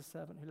 who is a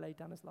servant who laid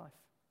down his life.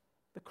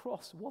 The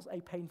cross was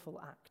a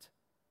painful act.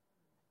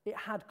 It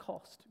had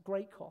cost,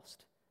 great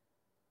cost.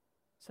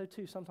 So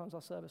too, sometimes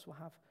our service will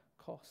have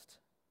cost.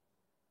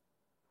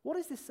 What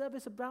is this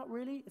service about,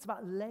 really? It's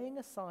about laying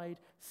aside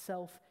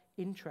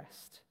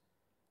self-interest.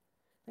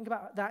 Think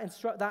about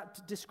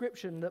that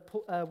description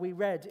that we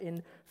read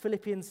in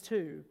Philippians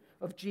 2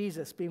 of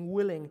Jesus being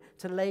willing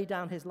to lay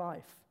down his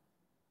life.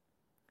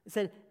 It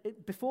said,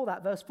 before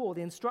that, verse 4,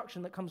 the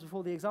instruction that comes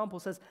before the example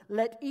says,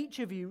 let each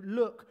of you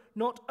look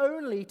not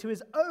only to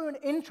his own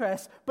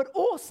interests, but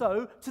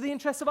also to the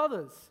interests of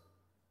others.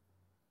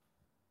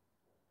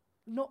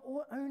 Not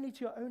only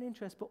to your own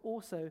interests, but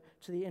also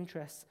to the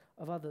interests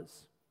of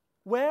others.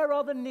 Where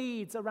are the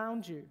needs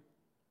around you?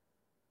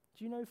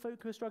 Do you know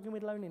folk who are struggling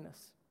with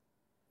loneliness?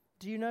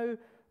 Do you know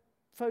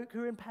folk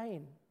who are in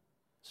pain,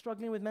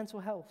 struggling with mental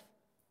health?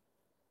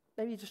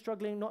 Maybe just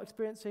struggling, not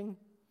experiencing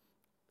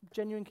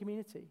genuine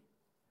community.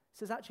 It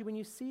says actually when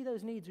you see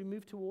those needs, you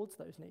move towards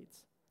those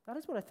needs. That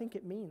is what I think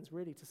it means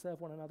really to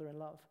serve one another in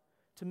love,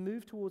 to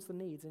move towards the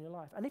needs in your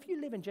life. And if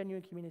you live in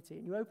genuine community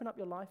and you open up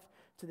your life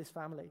to this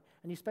family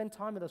and you spend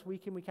time with us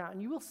week in, week out,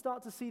 and you will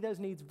start to see those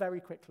needs very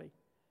quickly.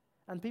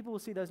 And people will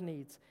see those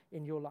needs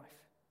in your life.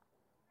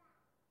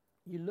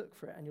 You look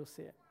for it and you'll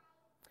see it.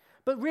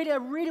 But really, I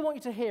really want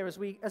you to hear as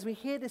we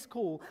hear this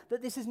call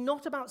that this is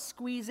not about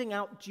squeezing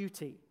out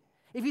duty.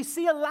 If you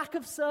see a lack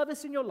of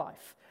service in your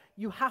life,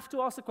 you have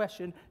to ask the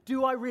question,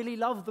 do I really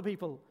love the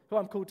people who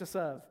I'm called to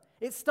serve?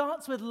 It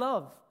starts with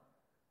love.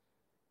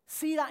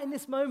 See that in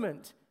this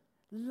moment.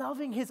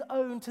 Loving his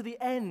own to the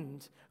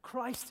end.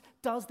 Christ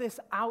does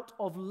this out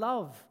of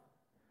love.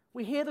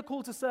 We hear the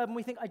call to serve and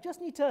we think, I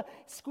just need to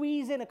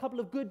squeeze in a couple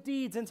of good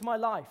deeds into my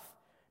life.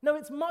 No,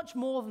 it's much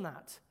more than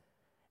that.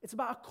 It's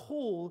about a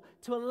call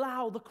to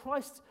allow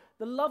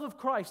the love of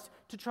Christ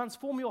to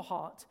transform your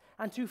heart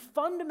and to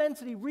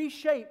fundamentally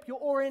reshape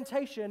your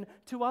orientation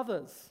to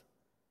others.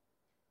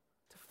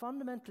 To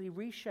fundamentally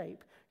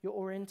reshape your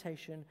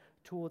orientation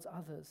towards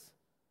others.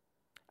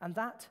 And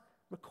that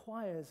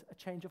requires a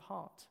change of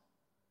heart.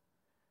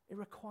 It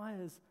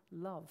requires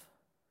love.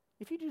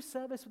 If you do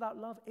service without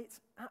love,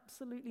 it's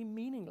absolutely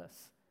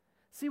meaningless.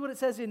 See what it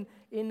says in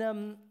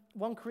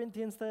 1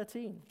 Corinthians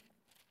 13.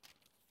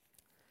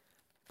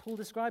 Paul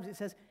describes it,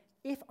 says,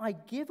 if I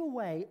give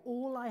away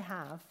all I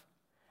have,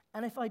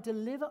 and if I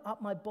deliver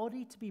up my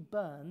body to be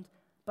burned,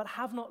 but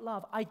have not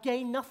love, I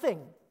gain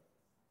nothing.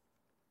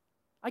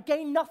 I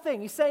gain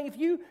nothing. He's saying if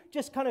you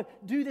just kind of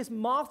do this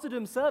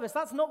martyrdom service,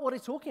 that's not what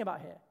he's talking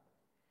about here.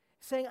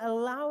 He's saying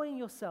allowing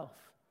yourself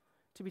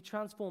to be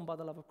transformed by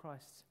the love of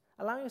Christ,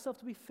 allowing yourself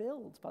to be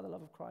filled by the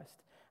love of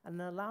Christ, and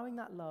then allowing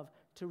that love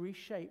to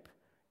reshape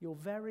your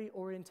very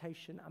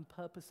orientation and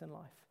purpose in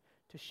life,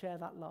 to share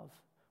that love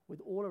with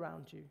all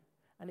around you,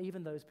 and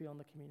even those beyond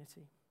the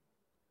community.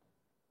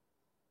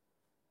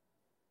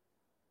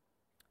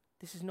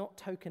 This is not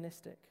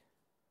tokenistic.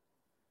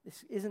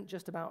 This isn't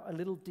just about a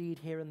little deed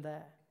here and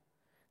there.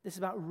 This is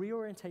about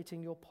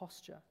reorientating your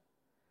posture.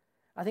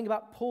 I think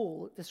about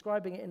Paul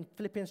describing it in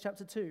Philippians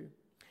chapter 2. He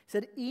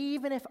said,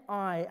 even if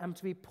I am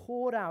to be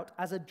poured out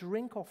as a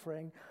drink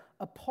offering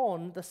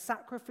upon the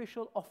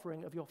sacrificial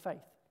offering of your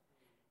faith.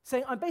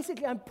 Saying,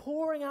 I'm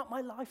pouring out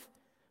my life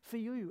for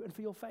you and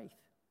for your faith.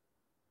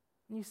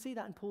 And you see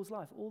that in Paul's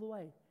life all the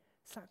way,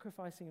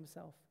 sacrificing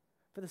himself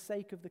for the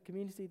sake of the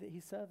community that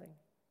he's serving.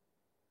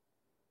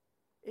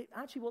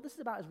 Actually, what this is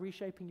about is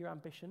reshaping your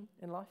ambition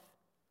in life.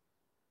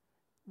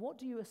 What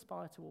do you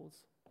aspire towards?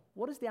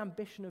 What is the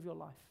ambition of your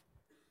life?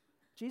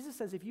 Jesus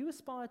says if you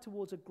aspire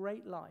towards a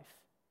great life,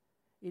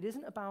 it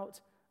isn't about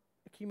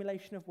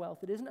accumulation of wealth.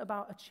 It isn't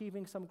about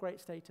achieving some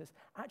great status.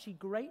 Actually,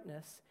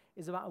 greatness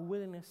is about a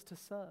willingness to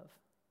serve.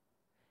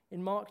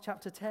 In Mark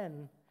chapter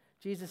 10,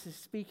 Jesus is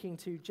speaking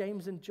to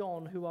James and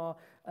John who are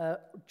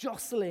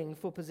jostling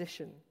for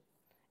position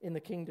in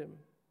the kingdom.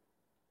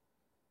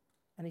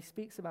 And he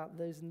speaks about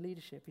those in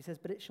leadership. He says,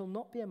 but it shall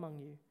not be among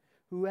you.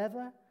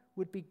 Whoever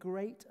would be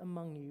great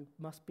among you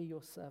must be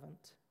your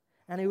servant.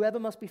 And whoever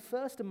must be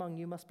first among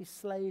you must be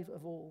slave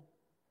of all.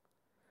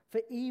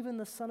 For even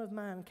the Son of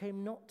Man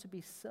came not to be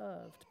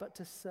served, but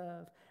to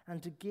serve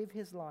and to give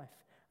his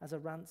life as a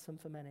ransom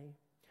for many.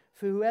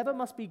 For whoever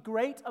must be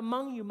great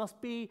among you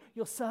must be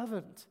your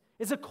servant.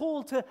 It's a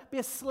call to be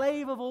a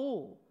slave of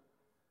all.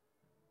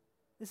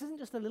 This isn't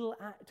just a little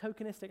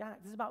tokenistic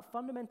act. This is about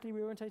fundamentally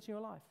reorientating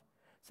your life.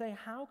 Saying,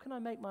 how can I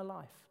make my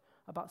life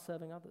about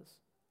serving others?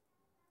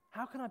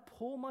 How can I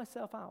pour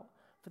myself out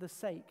for the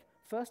sake,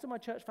 first of my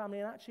church family,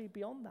 and actually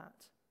beyond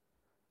that,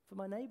 for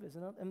my neighbors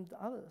and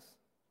others?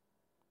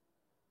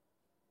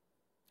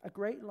 A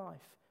great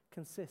life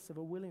consists of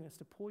a willingness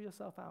to pour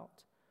yourself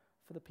out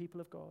for the people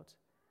of God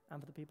and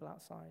for the people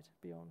outside,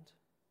 beyond.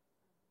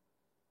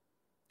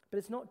 But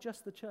it's not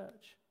just the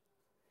church.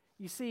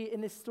 You see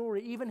in this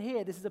story, even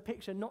here, this is a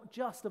picture not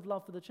just of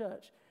love for the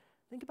church.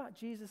 Think about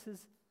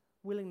Jesus'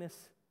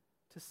 willingness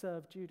to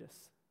serve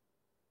Judas.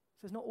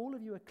 He says, not all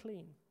of you are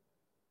clean.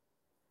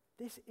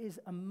 This is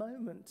a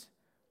moment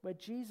where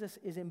Jesus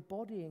is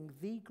embodying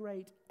the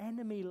great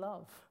enemy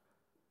love,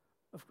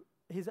 of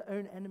his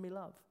own enemy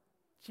love.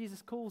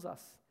 Jesus calls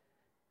us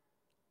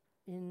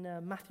in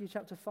Matthew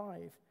chapter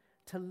 5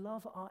 to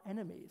love our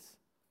enemies.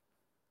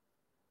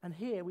 And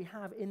here we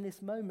have in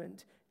this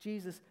moment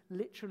Jesus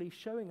literally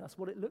showing us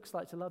what it looks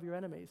like to love your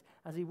enemies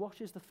as he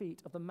washes the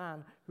feet of the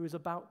man who is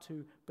about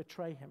to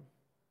betray him.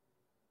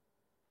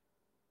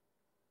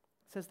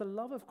 It says the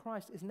love of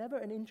Christ is never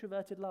an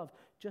introverted love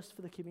just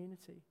for the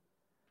community.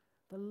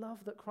 The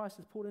love that Christ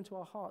has poured into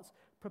our hearts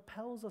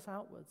propels us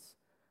outwards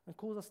and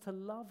calls us to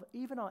love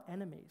even our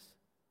enemies.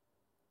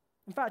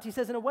 In fact, he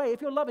says in a way,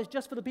 if your love is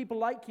just for the people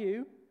like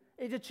you,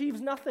 it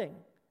achieves nothing.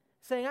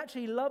 Saying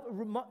actually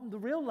the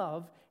real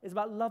love is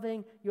about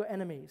loving your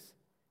enemies.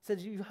 It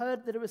says, you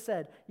heard that it was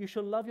said, you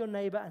shall love your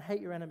neighbor and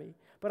hate your enemy.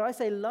 But I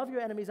say, love your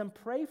enemies and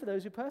pray for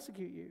those who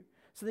persecute you,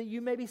 so that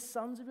you may be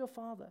sons of your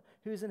Father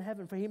who is in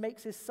heaven. For he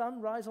makes his sun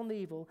rise on the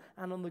evil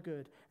and on the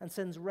good, and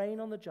sends rain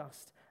on the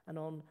just and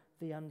on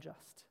the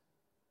unjust.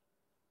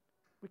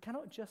 We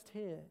cannot just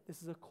hear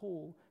this is a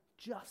call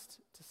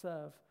just to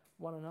serve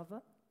one another.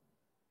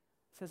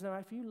 It says, no,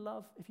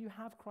 if you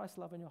have Christ's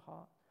love in your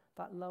heart,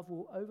 that love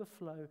will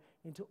overflow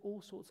into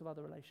all sorts of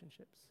other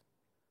relationships.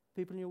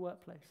 People in your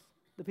workplace,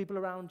 the people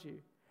around you.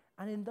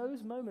 And in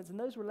those moments, in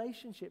those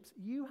relationships,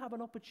 you have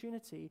an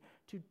opportunity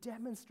to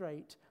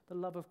demonstrate the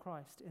love of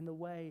Christ in the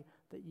way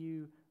that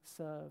you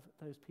serve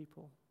those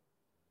people.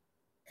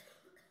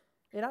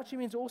 It actually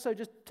means also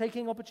just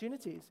taking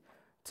opportunities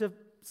to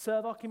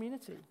serve our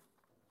community,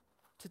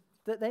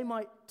 that they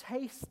might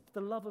taste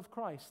the love of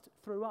Christ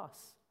through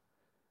us.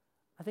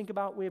 I think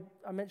about,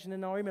 I mentioned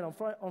in our email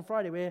on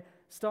Friday, we're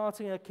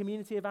starting a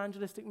community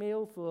evangelistic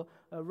meal for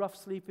a rough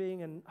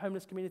sleeping and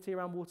homeless community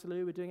around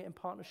Waterloo. We're doing it in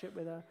partnership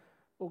with an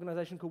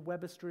organisation called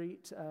Weber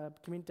Street,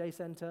 Community Day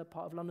Centre,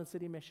 part of London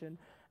City Mission.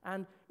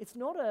 And it's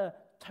not a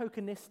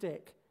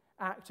tokenistic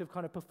act of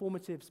kind of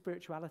performative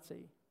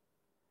spirituality.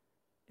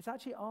 It's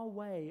actually our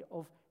way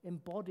of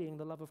embodying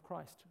the love of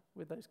Christ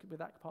with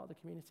that part of the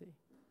community.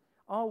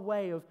 Our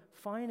way of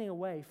finding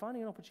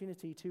an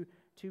opportunity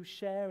to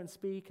share and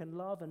speak and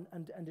love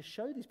and to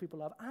show these people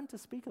love and to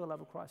speak of the love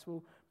of Christ.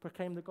 We'll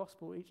proclaim the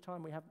gospel each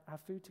time we have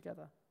food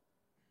together.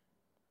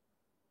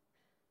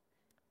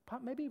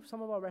 But maybe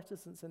some of our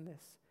reticence in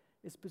this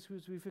is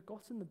because we've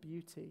forgotten the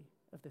beauty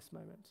of this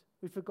moment.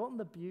 We've forgotten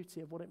the beauty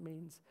of what it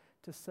means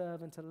to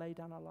serve and to lay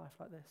down our life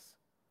like this.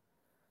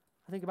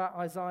 I think about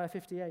Isaiah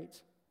 58.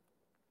 It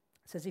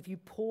says, if you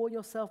pour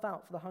yourself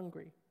out for the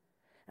hungry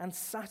and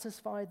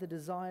satisfy the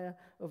desire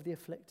of the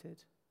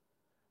afflicted,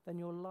 then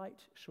your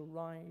light shall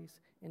rise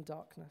in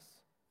darkness,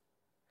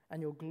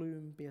 and your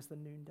gloom be as the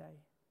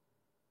noonday.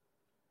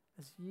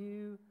 As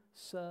you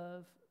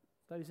serve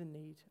those in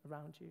need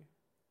around you,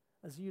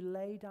 as you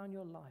lay down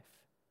your life,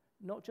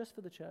 not just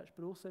for the church,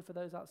 but also for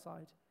those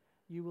outside,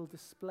 you will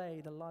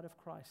display the light of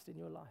Christ in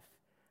your life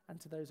and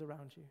to those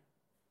around you.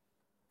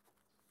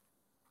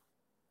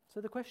 So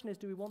the question is,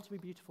 do we want to be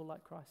beautiful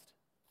like Christ?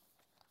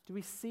 Do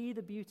we see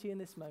the beauty in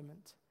this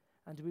moment?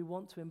 And do we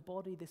want to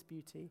embody this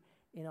beauty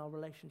in our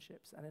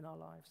relationships and in our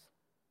lives?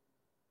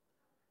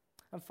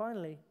 And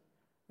finally,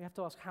 we have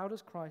to ask, how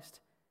does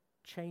Christ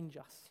change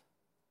us?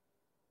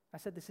 I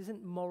said this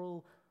isn't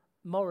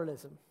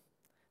moralism.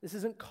 This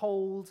isn't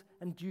cold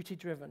and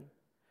duty-driven.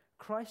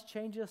 Christ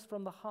changes us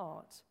from the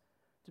heart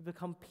to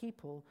become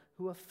people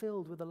who are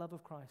filled with the love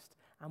of Christ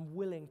and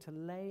willing to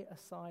lay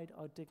aside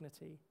our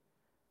dignity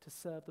to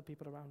serve the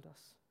people around us.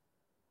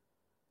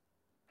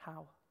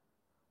 How?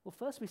 Well,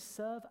 first we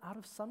serve out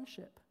of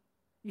sonship.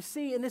 You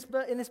see in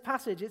this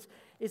passage,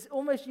 it's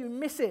almost you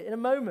miss it in a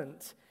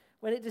moment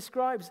when it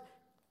describes,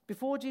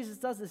 before Jesus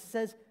does this, it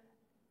says,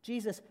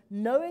 Jesus,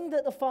 knowing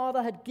that the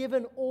Father had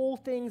given all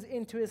things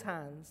into his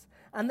hands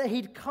and that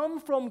he'd come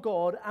from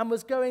God and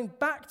was going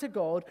back to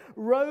God,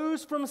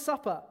 rose from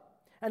supper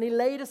and he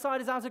laid aside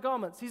his outer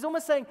garments. He's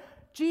almost saying,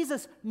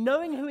 Jesus,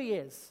 knowing who he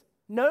is,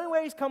 knowing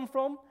where he's come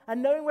from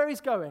and knowing where he's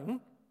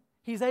going,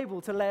 he's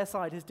able to lay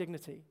aside his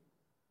dignity.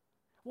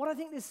 What I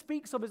think this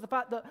speaks of is the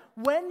fact that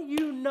when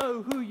you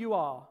know who you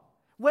are,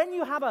 when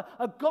you have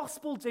a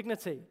gospel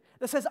dignity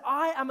that says,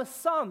 I am a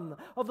son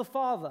of the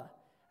Father,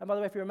 and by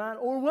the way, if you're a man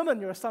or a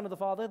woman, you're a son of the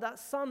Father, that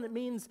son, it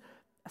means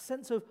a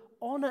sense of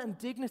honor and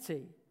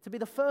dignity. To be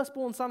the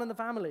firstborn son in the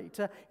family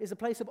is a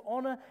place of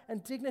honor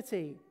and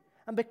dignity.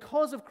 And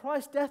because of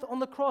Christ's death on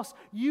the cross,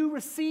 you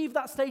receive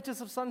that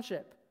status of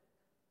sonship.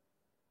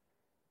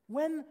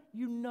 When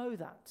you know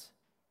that,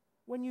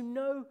 when you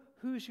know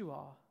whose you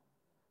are,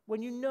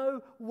 when you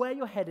know where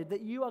you're headed,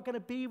 that you are going to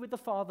be with the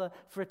Father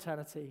for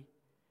eternity,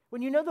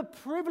 when you know the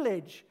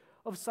privilege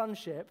of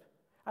sonship,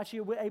 actually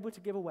you're able to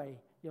give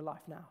away your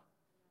life now.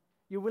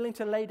 You're willing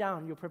to lay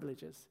down your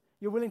privileges.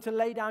 You're willing to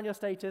lay down your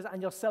status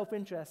and your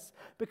self-interests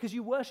because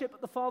you worship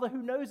the Father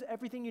who knows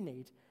everything you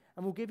need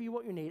and will give you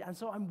what you need. And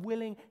so I'm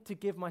willing to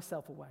give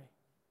myself away.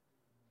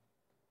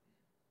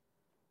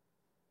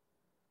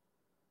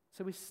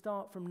 So we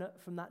start from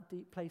that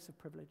deep place of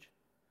privilege,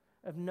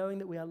 of knowing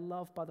that we are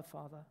loved by the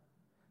Father,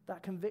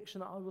 that conviction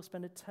that I will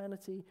spend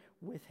eternity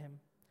with him.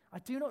 I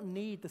do not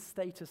need the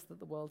status that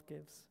the world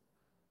gives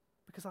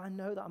because I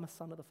know that I'm a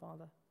son of the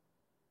Father.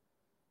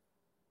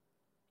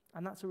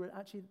 And that's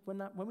actually,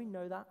 when we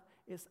know that,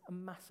 it's a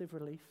massive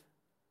relief.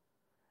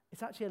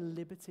 It's actually a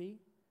liberty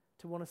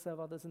to want to serve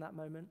others in that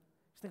moment.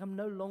 I think I'm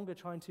no longer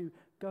trying to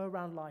go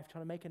around life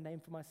trying to make a name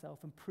for myself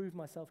and prove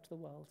myself to the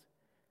world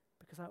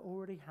because I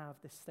already have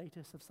this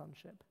status of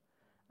sonship.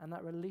 And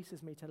that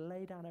releases me to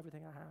lay down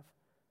everything I have,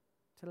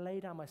 to lay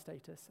down my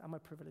status and my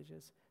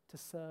privileges to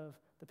serve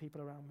the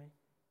people around me.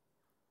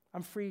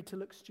 I'm free to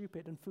look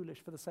stupid and foolish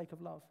for the sake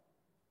of love.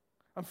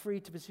 I'm free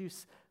to pursue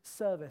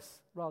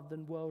service rather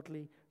than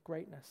worldly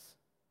greatness.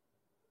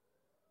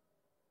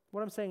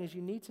 What I'm saying is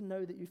you need to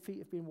know that your feet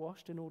have been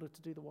washed in order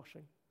to do the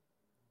washing.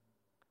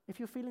 If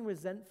you're feeling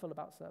resentful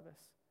about service,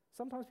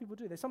 sometimes people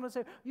do. They sometimes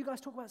say, you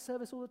guys talk about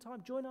service all the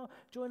time. Join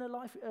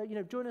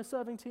a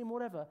serving team,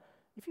 whatever.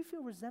 If you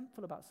feel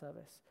resentful about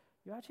service,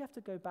 you actually have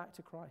to go back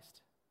to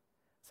Christ.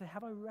 Say,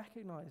 have I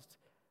recognized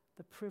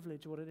the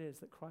privilege of what it is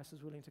that Christ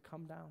is willing to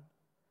come down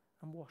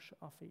and wash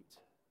our feet,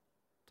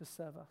 to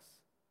serve us,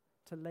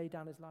 to lay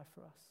down his life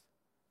for us?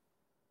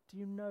 Do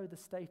you know the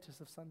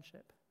status of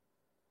sonship?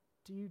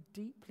 Do you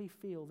deeply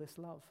feel this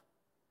love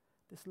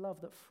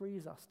that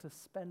frees us to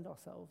spend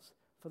ourselves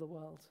for the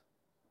world?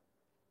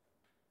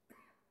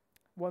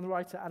 One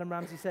writer, Adam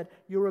Ramsey, said,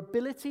 your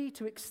ability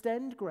to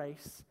extend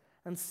grace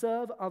and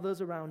serve others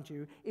around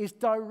you is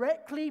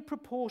directly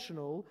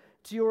proportional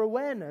to your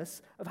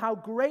awareness of how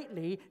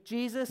greatly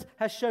Jesus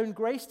has shown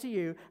grace to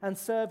you and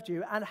served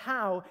you and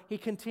how he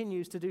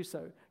continues to do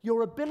so.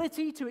 Your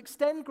ability to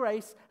extend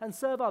grace and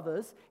serve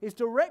others is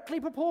directly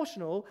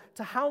proportional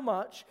to how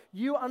much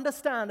you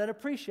understand and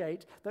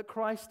appreciate that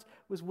Christ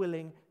was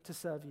willing to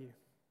serve you.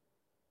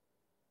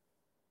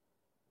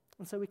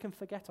 And so we can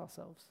forget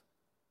ourselves.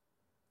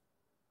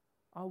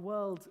 Our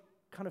world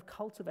kind of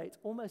cultivates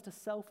almost a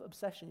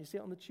self-obsession. You see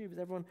it on the tube as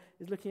everyone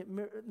is looking at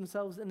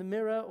themselves in the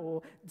mirror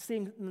or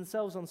seeing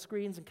themselves on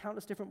screens in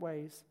countless different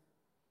ways.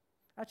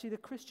 Actually, the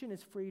Christian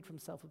is freed from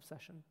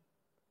self-obsession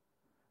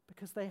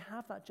because they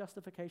have that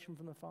justification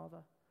from the Father.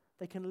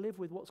 They can live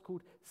with what's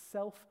called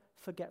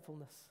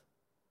self-forgetfulness.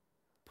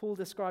 Paul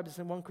describes this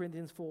in 1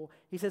 Corinthians 4.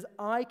 He says,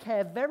 I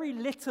care very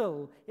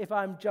little if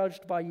I'm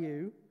judged by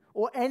you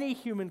or any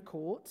human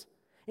court.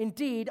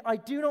 Indeed, I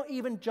do not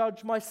even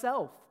judge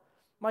myself.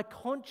 My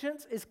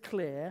conscience is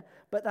clear,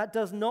 but that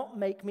does not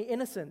make me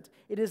innocent.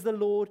 It is the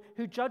Lord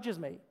who judges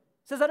me. He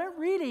says, I don't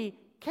really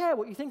care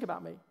what you think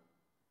about me. Do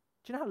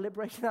you know how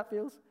liberating that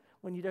feels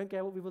when you don't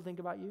care what people think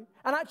about you?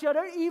 And actually, I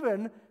don't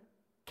even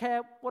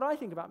care what I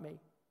think about me.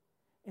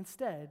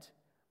 Instead,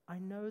 I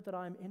know that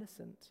I'm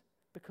innocent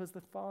because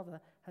the Father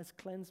has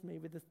cleansed me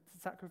with the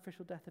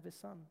sacrificial death of his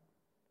Son.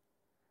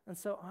 And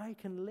so I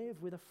can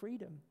live with a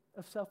freedom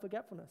of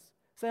self-forgetfulness.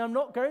 Say, I'm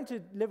not going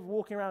to live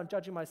walking around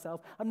judging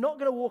myself. I'm not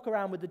going to walk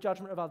around with the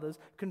judgment of others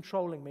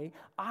controlling me.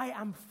 I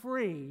am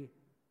free.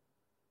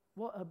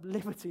 What a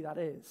liberty that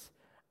is.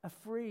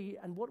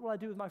 And what will I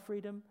do with my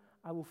freedom?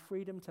 I will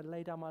freedom to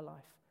lay down my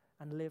life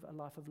and live a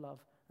life of love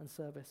and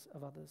service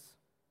of others.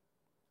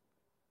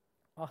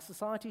 Our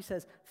society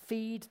says,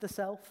 feed the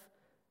self.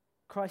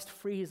 Christ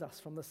frees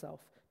us from the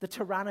self, the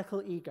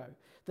tyrannical ego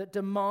that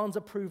demands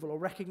approval or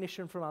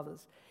recognition from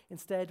others.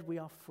 Instead, we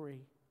are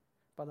free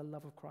by the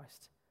love of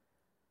Christ.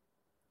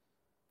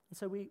 And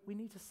so we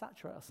need to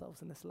saturate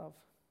ourselves in this love.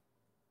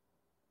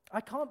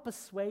 I can't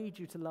persuade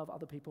you to love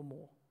other people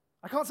more.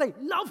 I can't say,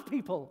 love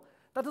people.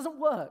 That doesn't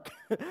work.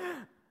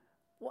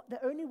 The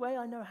only way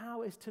I know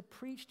how is to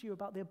preach to you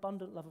about the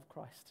abundant love of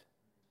Christ.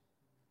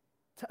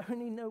 The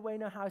only way I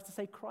know how is to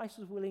say Christ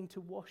was willing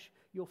to wash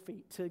your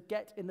feet, to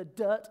get in the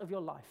dirt of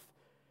your life.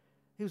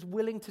 He was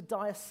willing to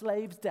die a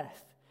slave's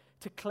death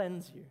to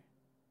cleanse you.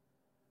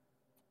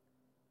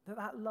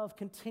 That love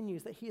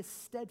continues, that he is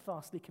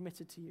steadfastly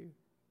committed to you.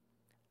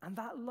 And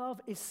that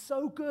love is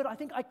so good, I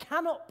think I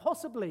cannot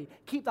possibly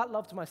keep that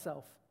love to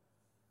myself.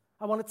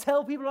 I want to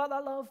tell people about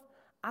that love,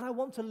 and I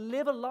want to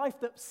live a life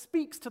that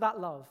speaks to that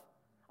love.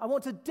 I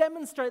want to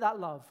demonstrate that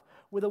love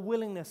with a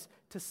willingness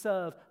to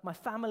serve my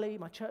family,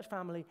 my church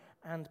family,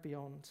 and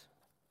beyond.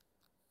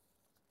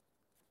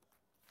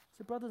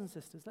 So brothers and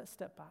sisters, let's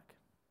step back.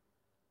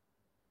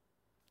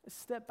 Let's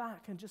step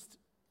back and just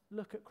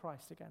look at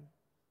Christ again.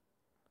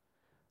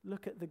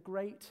 Look at the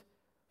great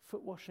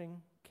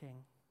foot-washing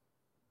King.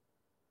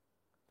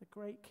 The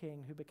great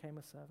King who became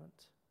a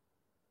servant.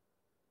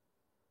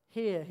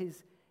 Hear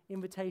his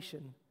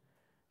invitation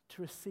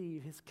to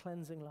receive his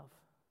cleansing love.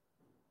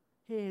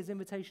 Hear his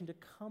invitation to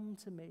come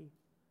to me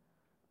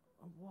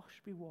and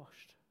be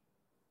washed.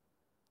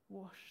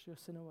 Wash your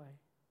sin away.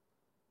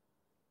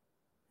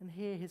 And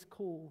hear his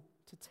call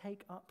to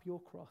take up your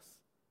cross,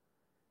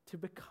 to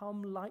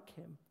become like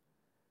him,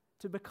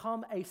 to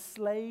become a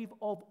slave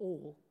of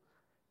all,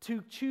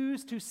 to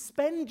choose to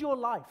spend your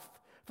life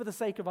for the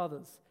sake of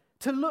others,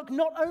 to look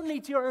not only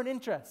to your own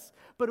interests,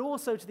 but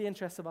also to the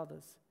interests of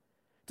others,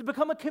 to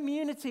become a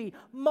community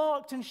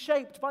marked and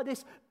shaped by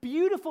this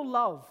beautiful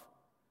love,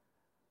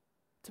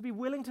 to be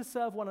willing to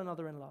serve one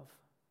another in love,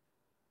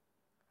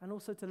 and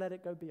also to let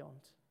it go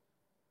beyond,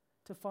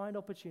 to find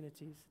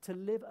opportunities, to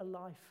live a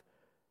life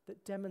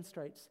that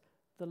demonstrates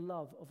the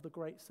love of the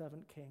great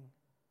servant king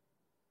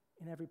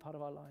in every part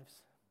of our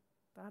lives.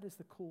 That is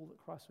the call that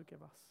Christ would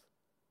give us.